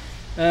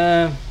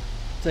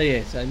 So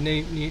yeah, so new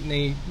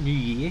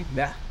year.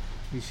 Bah,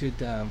 we should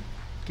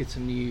get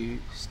some new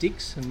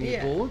sticks, some new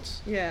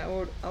boards. Yeah,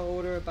 I'll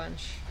order a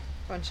bunch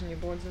of new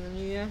boards in the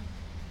new year.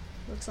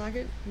 Looks like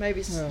it.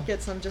 Maybe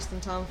get some just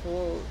in time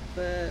for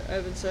the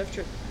urban surf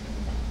trip.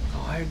 Oh,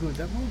 how good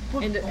that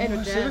one! End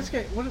of So Jan. let's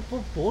get what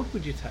board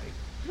would you take?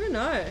 I don't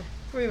know.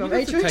 Probably my You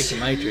have to Matrix. take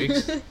the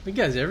Matrix. It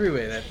goes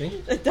everywhere. That thing.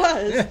 It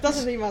does. It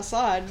doesn't leave my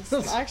side.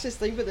 I actually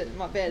sleep with it in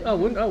my bed. I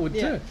would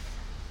Yeah.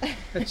 too.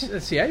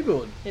 That's the A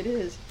board. It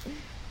is.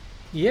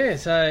 Yeah,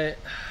 so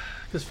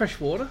because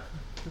freshwater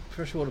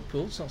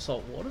pool, it's not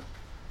salt water.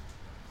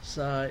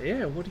 So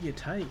yeah, what do you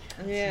take?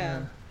 Yeah.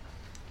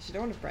 'Cause you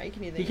don't want to break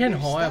anything. You can You're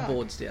hire stuck.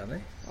 boards down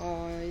there,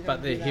 Oh, you don't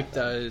but do they're that,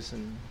 though. Hyptos,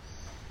 and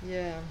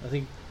Yeah. I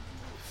think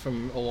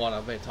from what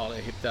I've been told,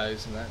 they're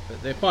Hyptos and that.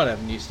 But they might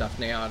have new stuff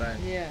now.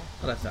 Yeah.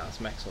 I'd have to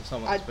ask Max or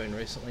someone that's been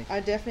recently. I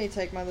definitely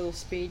take my little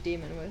speed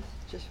demon with,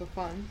 just for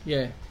fun.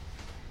 Yeah,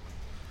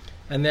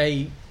 and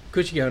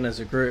because you're going as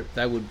a group,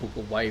 they would book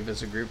a wave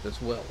as a group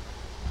as well.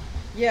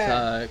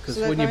 Yeah. Because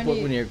so when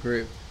you're a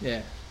group,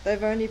 yeah.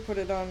 They've only put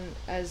it on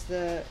as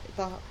the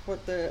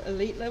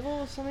elite level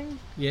or something.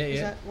 Yeah, Is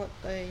yeah. that what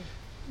they?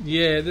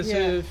 Yeah, there's Yeah.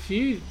 a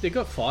few. They've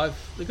got 5.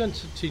 They've got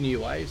 2 new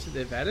waves that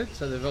they've added.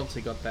 So they've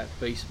obviously got that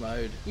beast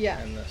mode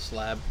and the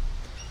slab.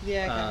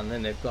 Yeah. Okay. And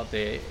then they've got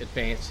their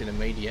advanced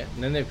intermediate.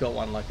 And then they've got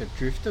one like a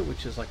drifter,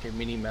 which is like a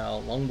mini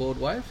mail longboard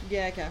wave,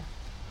 Yeah. Okay.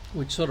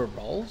 which sort of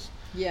rolls.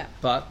 Yeah.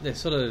 But they're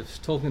sort of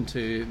talking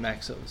to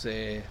Max that was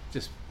there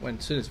just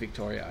as soon as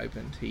Victoria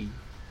opened, he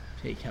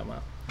came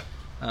up.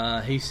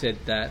 He said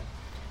that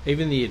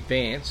even the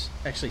advance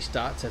actually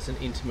starts as an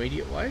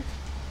intermediate wave,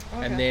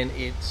 Okay. and then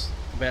it's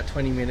about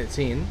 20 minutes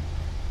in,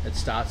 it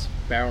starts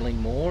barreling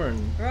more,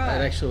 and Right.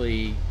 it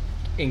actually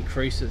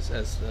increases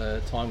as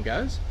the time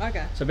goes.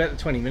 Okay. So about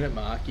the 20-minute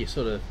mark,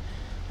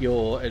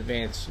 your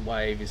advanced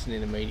wave is an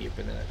intermediate,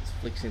 but then it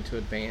flicks into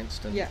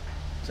advanced, and Yeah.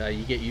 so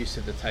you get used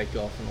to the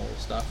takeoff and all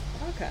the stuff.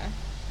 Okay.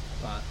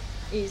 But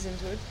Ease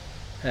into it.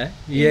 huh?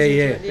 Ease Yeah, into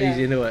yeah, it, yeah. ease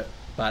into it.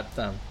 But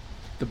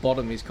the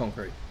bottom is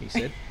concrete, he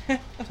said.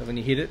 So when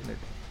you hit it, It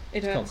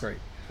it's hurts. concrete.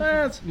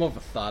 It's more of a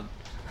thud.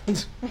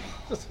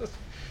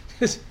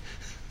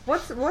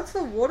 What's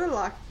the water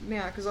like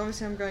now? Because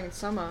obviously I'm going in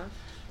summer.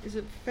 Is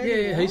it fairly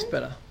Yeah, warm?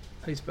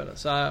 he's better.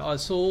 So I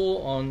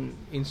saw on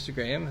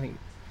Instagram, I think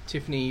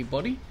Tiffany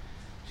Body,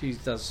 she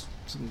does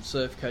some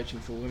surf coaching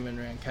for women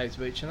around Caves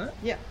Beach and that.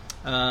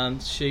 Yeah.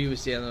 She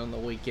was down there on the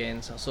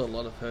weekends. I saw a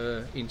lot of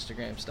her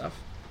Instagram stuff,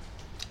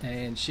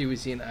 and she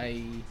was in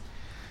a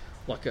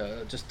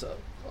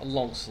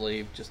long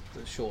sleeve, just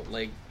a short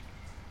leg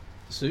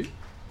suit.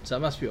 So it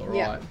must be all right.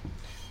 Yeah.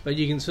 But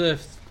you can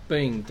surf.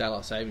 Being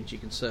daylight savings, you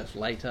can surf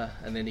later,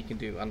 and then you can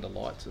do under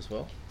lights as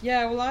well.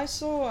 Yeah, well, I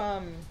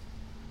saw.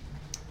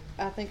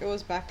 I think it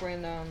was back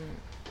when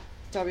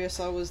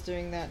WSL was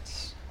doing that.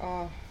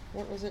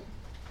 What was it?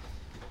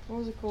 What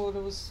was it called?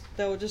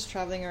 They were just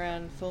traveling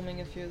around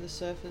filming a few of the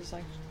surfers,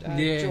 like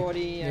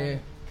Geordie. Yeah.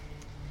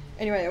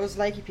 Anyway, it was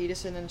Lakey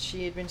Peterson, and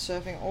she had been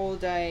surfing all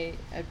day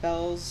at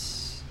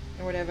Bell's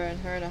and whatever, and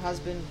her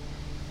husband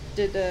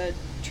did a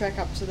trek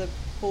up to the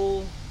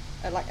pool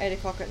at like 8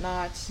 o'clock at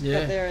night. Yeah.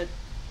 Got there at,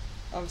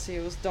 obviously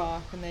it was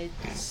dark, and they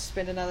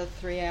spent another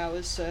 3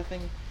 hours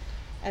surfing,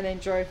 and then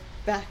drove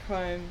back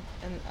home,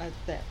 and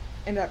they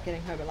ended up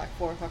getting home at like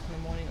 4 o'clock in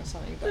the morning or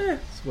something. But Yeah,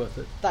 it's worth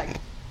it.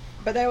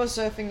 but they were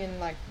surfing in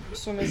like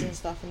swimmers and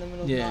stuff in the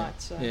middle of the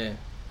night. So Yeah.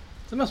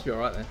 So it must be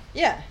alright then.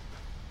 yeah,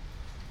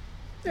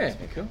 Yeah,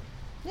 it'd be cool.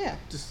 yeah,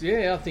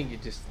 I think you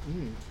just...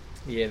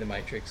 yeah, the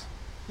Matrix.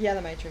 yeah.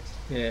 The Matrix.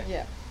 Yeah.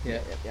 Yeah. Yeah.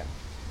 Yeah.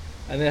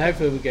 And then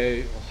hopefully we'll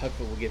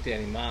get down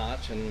in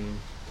March and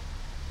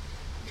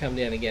come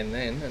down again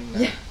then, and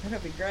Yeah,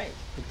 that'd be great.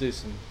 we'll do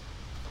some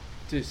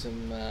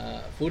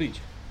footage,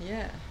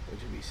 Yeah,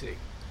 which would be sick.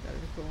 that'd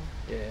be cool.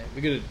 Yeah,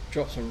 we're gonna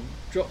drop some.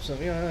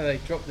 You know, they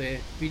drop their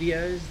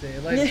videos,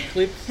 their latest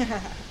clips.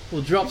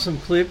 We'll drop some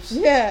clips.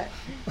 Yeah.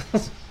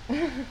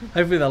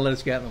 Hopefully they'll let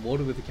us go out in the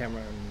water with the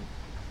camera. And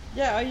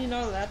Yeah, you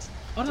know that.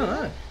 I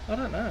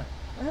don't know.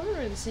 I haven't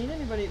really seen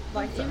anybody,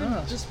 like, I don't even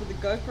know. just with the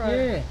GoPro.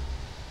 Yeah,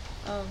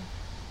 I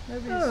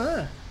Nobody's don't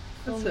know.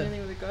 filming That's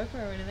anything with a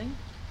GoPro or anything.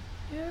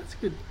 yeah, it's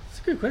good. It's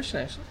a good question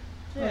actually.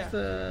 I'll Yeah. have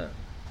to-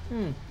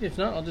 if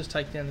not, I'll just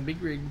take down the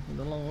big rig with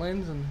the long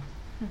lens and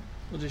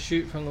we'll just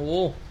shoot from the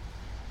wall.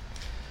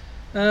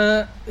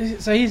 So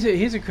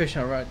here's a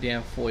question I wrote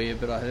down for you,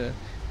 but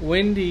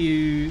when do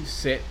you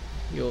set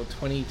your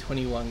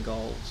 2021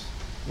 goals?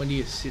 When do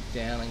you sit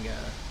down and go,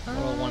 what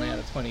do I want out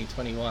of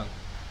 2021?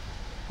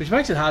 Which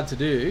makes it hard to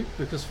do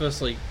because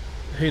firstly,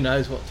 who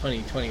knows what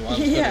 2021's got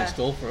in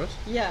store for us?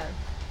 Yeah.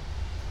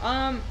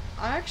 I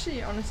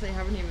actually honestly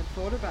haven't even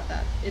thought about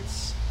that.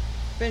 It's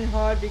been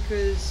hard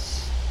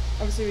because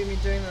obviously we've been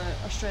doing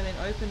the Australian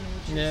Open,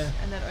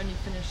 and that only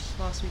finished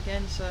last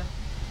weekend, so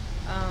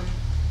I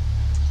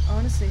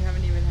honestly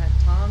haven't even had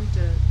time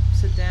to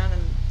sit down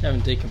and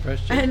haven't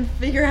decompressed yet and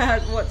figure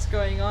out what's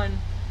going on.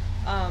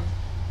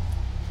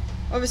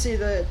 Obviously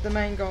the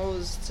main goal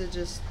is to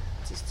just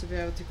to be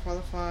able to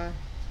qualify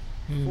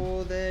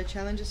for the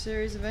Challenger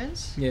Series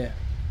events. Yeah.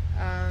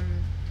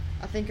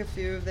 I think a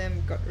few of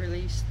them got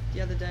released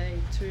the other day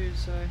too,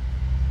 so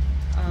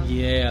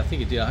I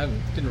think it did. I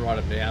didn't write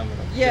it down,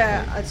 but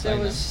there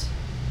was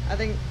I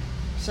think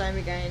same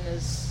again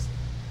as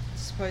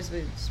supposed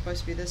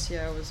to be this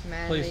year was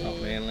Manly. Please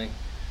not Manly.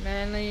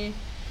 Manly.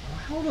 Oh,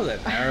 how old are that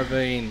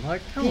Narrabeen?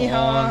 Like, come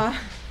on.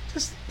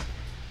 Just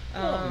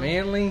not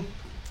Manly.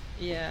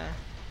 Yeah.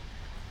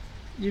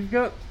 You've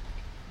got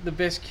the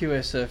best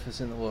QS surfers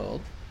in the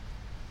world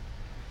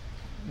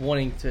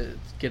wanting to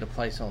get a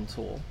place on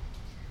tour.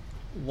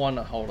 Want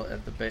to hold it at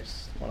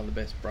one of the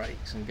best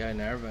breaks and go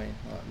Narrabeen,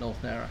 like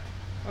North Narra.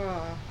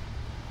 Oh,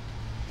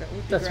 that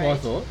would be That's great. my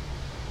thought.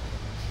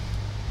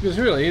 Because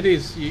really, it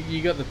is,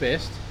 you got the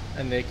best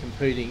and they're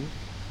competing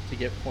to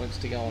get points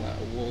to go on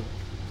a World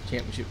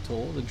Championship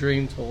tour, the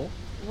Dream Tour.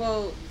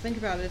 Well, think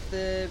about it. If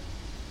the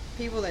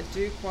people that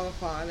do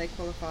qualify, they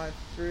qualify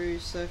through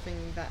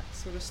surfing that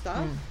sort of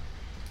stuff,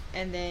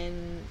 and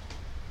then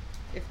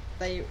if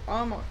they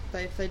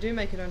do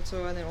make it on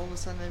tour, and then all of a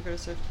sudden they've got to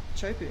surf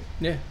Chopu.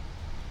 Yeah.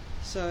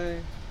 So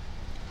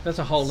that's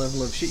a whole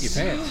level of shit your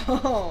pants.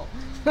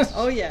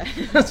 Oh yeah.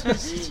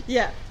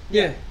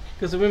 Yeah.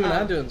 Because the women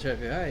are doing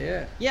Chopu. Hey,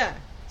 yeah. Yeah.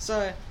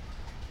 So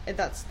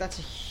that's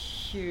a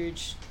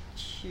huge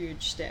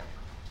step.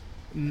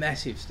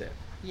 Massive step.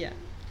 Yeah.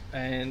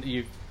 And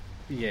you've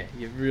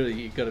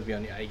got to be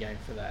on your A game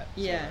for that.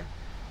 Yeah.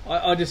 So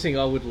I just think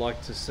I would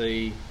like to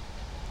see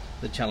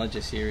the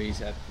Challenger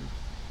Series at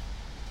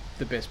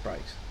the best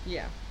breaks.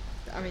 Yeah.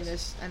 I mean,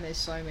 there's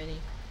so many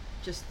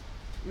just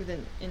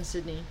in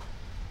Sydney.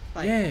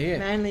 Like,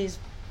 Manly's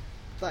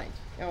like,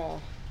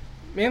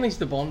 Manly's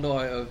the Bondi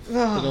of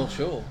the North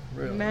Shore,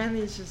 really.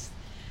 Manly's just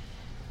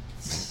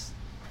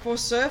for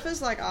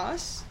surfers like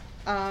us.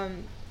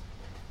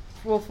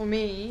 Well, for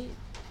me,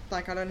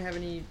 like, I don't have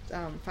any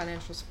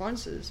financial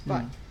sponsors,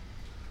 but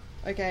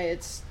okay,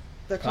 it's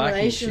the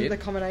accommodation. The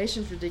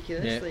accommodation's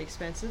ridiculously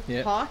expensive.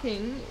 Yep.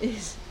 Parking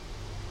is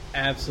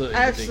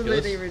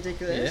absolutely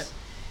ridiculous. Yep.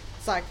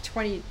 It's like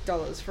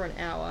 $20 for an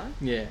hour.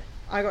 Yeah,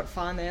 I got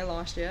fined there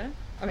last year.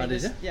 I mean,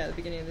 did you? Yeah, the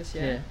beginning of this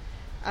year.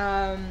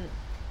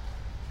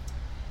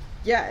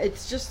 Yeah.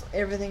 It's just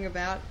everything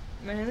about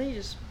Manly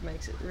just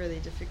makes it really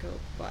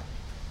difficult, but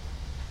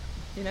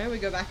you know, we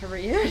go back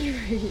every year.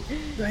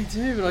 They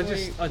do, but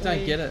I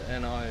don't get it,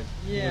 and I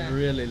would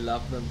really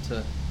love them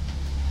to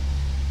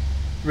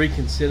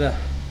reconsider.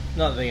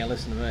 Not that they're going to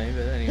listen to me,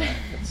 but anyway,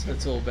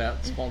 it's all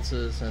about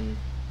sponsors and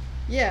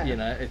you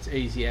know, it's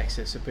easy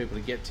access for people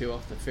to get to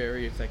off the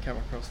ferry if they come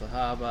across the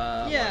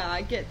harbour. Yeah,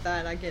 I get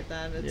that.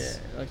 It's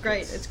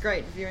great. It's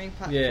great viewing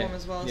platform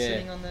as well,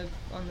 sitting on the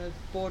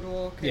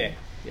boardwalk. And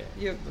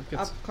you're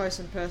up close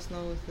and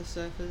personal with the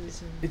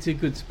surfers. And it's a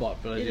good spot,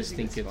 but I just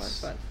think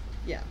it's. But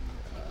yeah.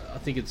 I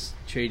think it's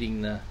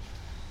cheating the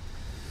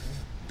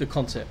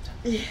concept.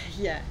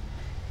 Yeah.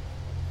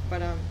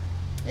 But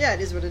it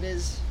is what it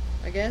is,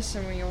 I guess,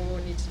 and we all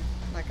need to,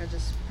 like, I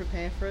just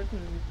prepare for it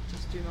and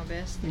just do my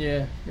best.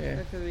 Yeah.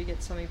 Hopefully we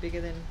get something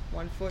bigger than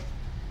 1 foot.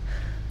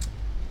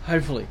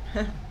 Hopefully.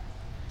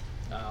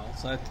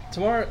 So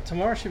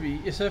tomorrow should be,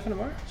 you're surfing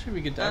tomorrow? Should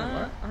be a good day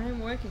tomorrow. I am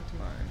working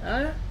tomorrow.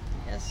 Are you?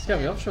 Yes. It's going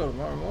to be offshore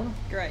tomorrow morning.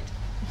 Great.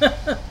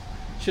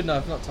 Shouldn't I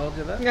have not told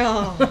you that?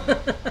 No.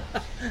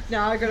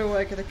 No, I got to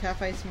work at the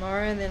cafe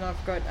tomorrow, and then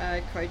I've got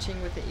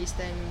coaching with the East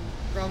End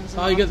Groms.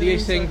 Oh, you got the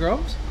East End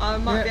Groms? I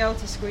might be able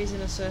to squeeze in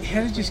a surf.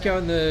 How did you just go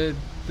in the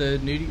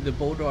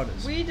board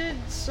riders? We did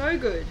so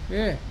good.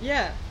 Yeah.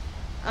 Yeah.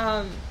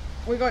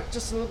 We got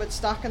just a little bit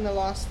stuck in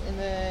I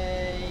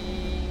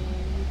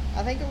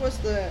think it was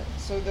there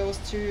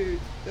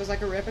was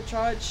like a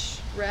repechage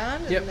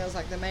round, and then there was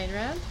like the main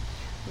round.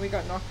 We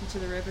got knocked into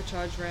the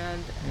repechage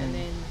round, and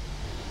then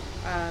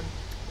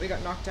we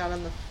got knocked out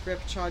on the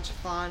repechage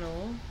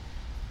final.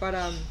 But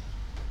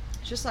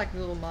just like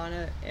little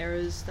minor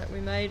errors that we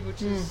made,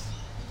 which is,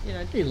 you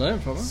know, you learn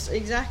from them.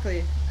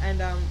 Exactly.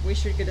 And we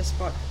should get a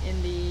spot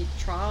in the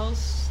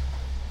trials.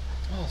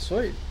 Oh,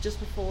 sweet! Just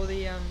before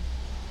the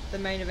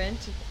main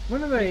event.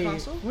 When are they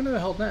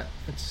holding that?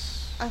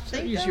 I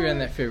think usually around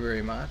that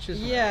February, March,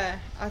 isn't it? Yeah,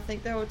 I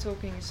think they were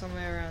talking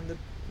somewhere around the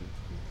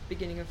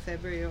beginning of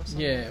February or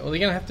something. Yeah, well, they're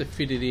going to have to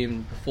fit it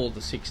in before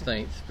the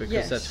 16th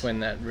because that's when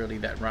that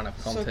run-up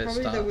contest starts.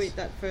 So probably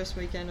that first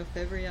weekend of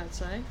February, I'd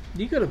say.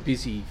 You got a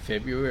busy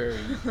February,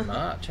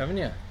 March, haven't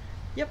you?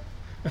 Yep.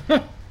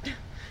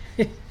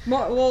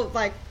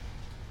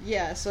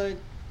 So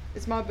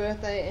it's my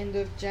birthday end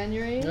of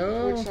January,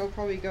 which I'll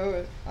probably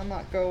I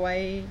might go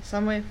away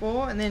somewhere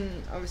for, and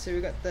then obviously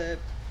we got the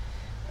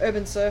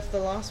urban surf the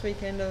last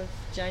weekend of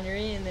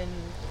January, and then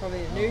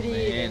probably a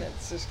nudie, and it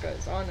just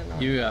goes on and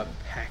on. You are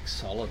packed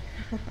solid.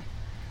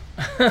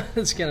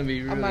 It's going to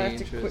be really interesting. I might have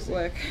to quit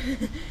work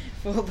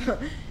for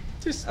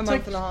a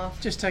month and a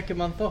half. Just take a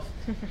month off.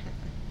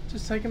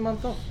 Just take a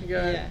month off. You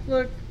go,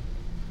 look,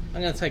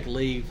 I'm going to take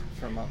leave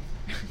for a month.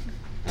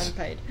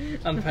 Unpaid.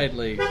 Unpaid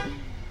leave.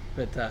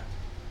 But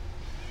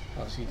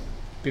obviously,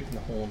 bipping the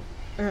horn.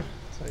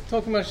 So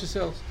talk amongst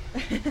yourselves.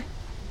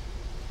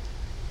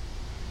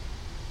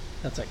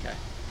 That's okay.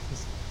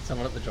 There's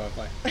someone at the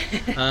driveway.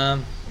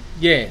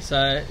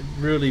 So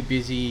really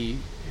busy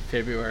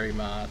February,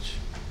 March.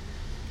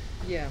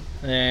 Yeah.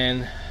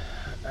 And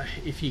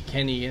if you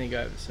can, you're going to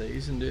go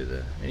overseas and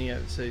do any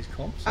overseas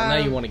comps. I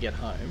know you want to get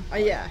home.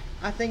 Yeah.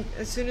 I think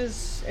as soon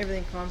as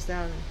everything calms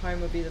down,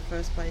 home will be the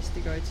first place to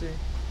go to.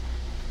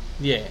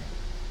 Yeah.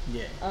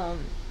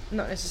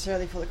 Not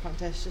necessarily for the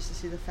contest, just to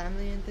see the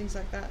family and things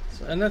like that.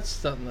 So. And that's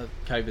something that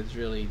COVID's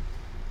really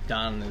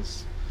done,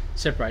 is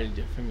separated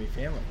you from your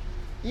family.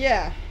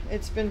 Yeah,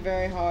 it's been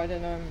very hard,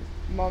 and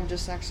Mom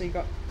just actually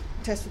got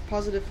tested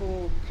positive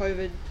for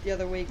COVID the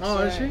other week. Oh,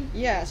 is she?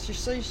 Yeah,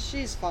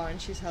 she's fine.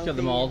 She's healthy. Got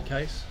the mild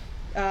case?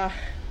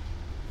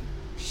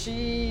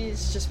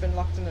 She's just been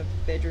locked in a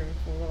bedroom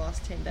for the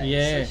last 10 days.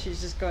 Yeah. So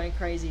she's just going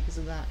crazy because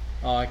of that.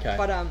 Oh, okay.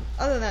 But other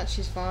than that,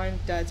 she's fine.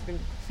 Dad's been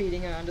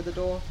feeding her under the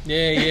door.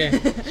 Yeah.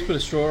 Just put a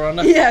straw on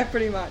her. Yeah,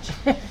 pretty much.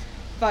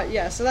 But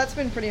yeah, so that's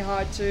been pretty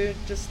hard too.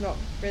 Just not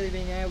really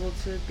being able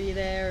to be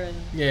there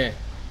and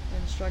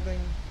struggling,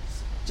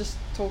 just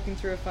talking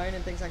through a phone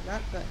and things like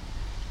that. But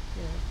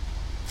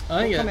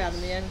I think it'll come out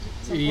in the end.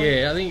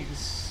 I think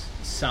it's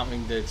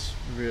something that's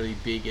really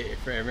big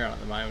for everyone at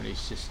the moment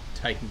is just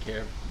taking care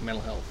of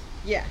mental health.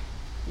 Yeah.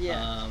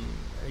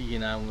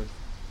 We've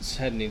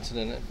had an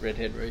incident at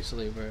Redhead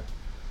recently where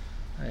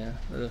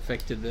it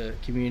affected the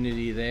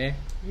community there.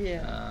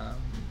 Yeah.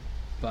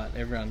 But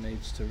everyone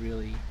needs to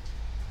really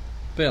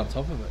be on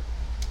top of it.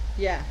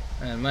 Yeah.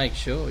 And make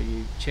sure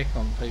you check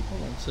on people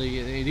and see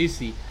it is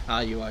the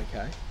 "Are you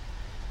okay?"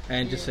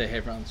 and just see how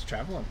everyone's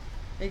travelling.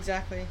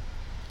 Exactly.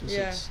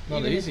 It's not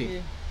even easy.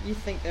 If you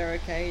think they're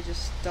okay,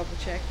 just double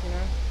check.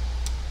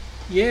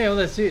 Yeah, well,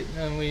 that's it.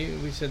 And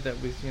we said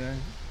that with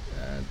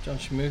John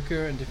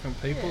Schmuker and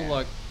different people. Yeah.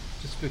 Like,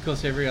 just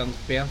because everyone's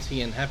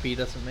bouncy and happy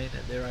doesn't mean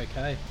that they're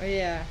okay. Oh,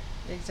 yeah,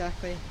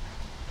 exactly.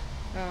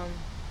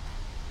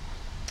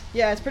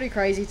 It's a pretty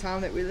crazy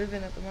time that we live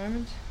in at the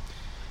moment.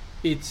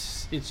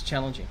 It's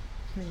challenging.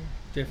 Yeah.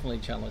 Definitely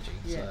challenging.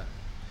 Yeah.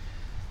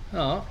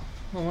 So,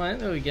 well, mate,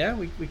 there we go.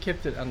 We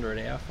kept it under an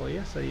hour for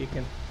you, so you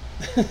can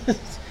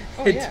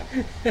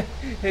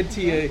head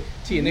to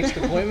your next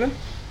appointment.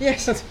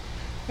 Yes.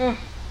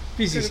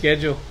 Busy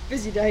schedule.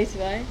 Busy day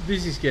today.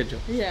 Busy schedule.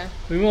 Yeah.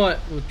 We'll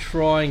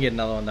try and get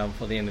another one done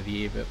before the end of the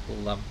year, but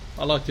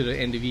I like to do an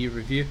end of year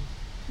review.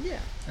 Yeah.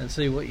 And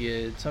see what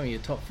some of your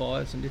top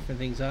fives and different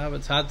things are. But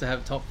it's hard to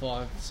have top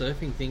 5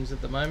 surfing things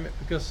at the moment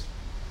because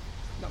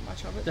not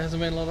much of it. There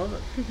hasn't been a lot of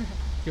it.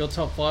 Your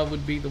top 5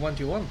 would be the ones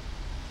you won.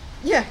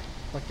 Yeah.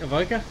 Like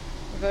Avoca.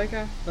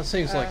 That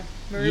seems like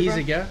Maroubra. Years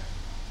ago.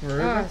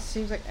 Maroubra. It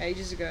seems like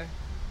ages ago.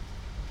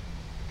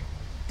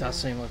 Does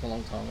seem like a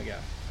long time ago.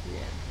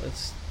 Yeah.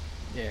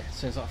 It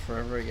seems like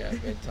forever ago.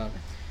 But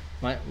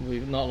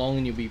mate, not long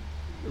and you'll be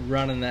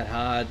running that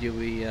hard. You'll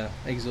be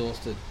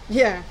exhausted.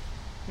 Yeah.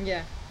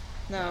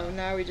 No,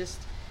 now we just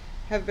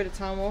have a bit of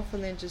time off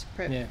and then just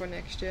prep for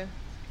next year.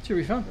 Should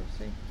be fun. We'll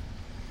see.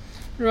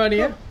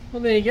 Rightio. Cool.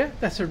 Well, there you go.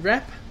 That's a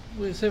wrap.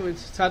 It's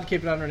hard to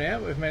keep it under an hour,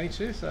 but we've managed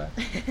to, so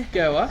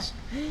go us.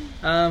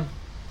 Hope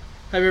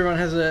everyone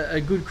has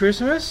a good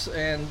Christmas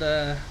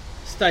and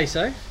stay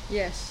safe.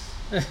 Yes.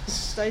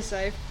 Stay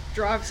safe.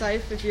 Drive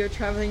safe if you're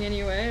travelling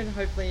anywhere, and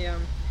hopefully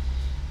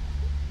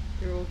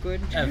you're all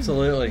good.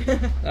 Absolutely.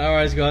 All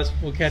right, guys.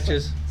 We'll catch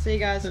us. See you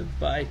guys.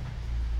 Bye.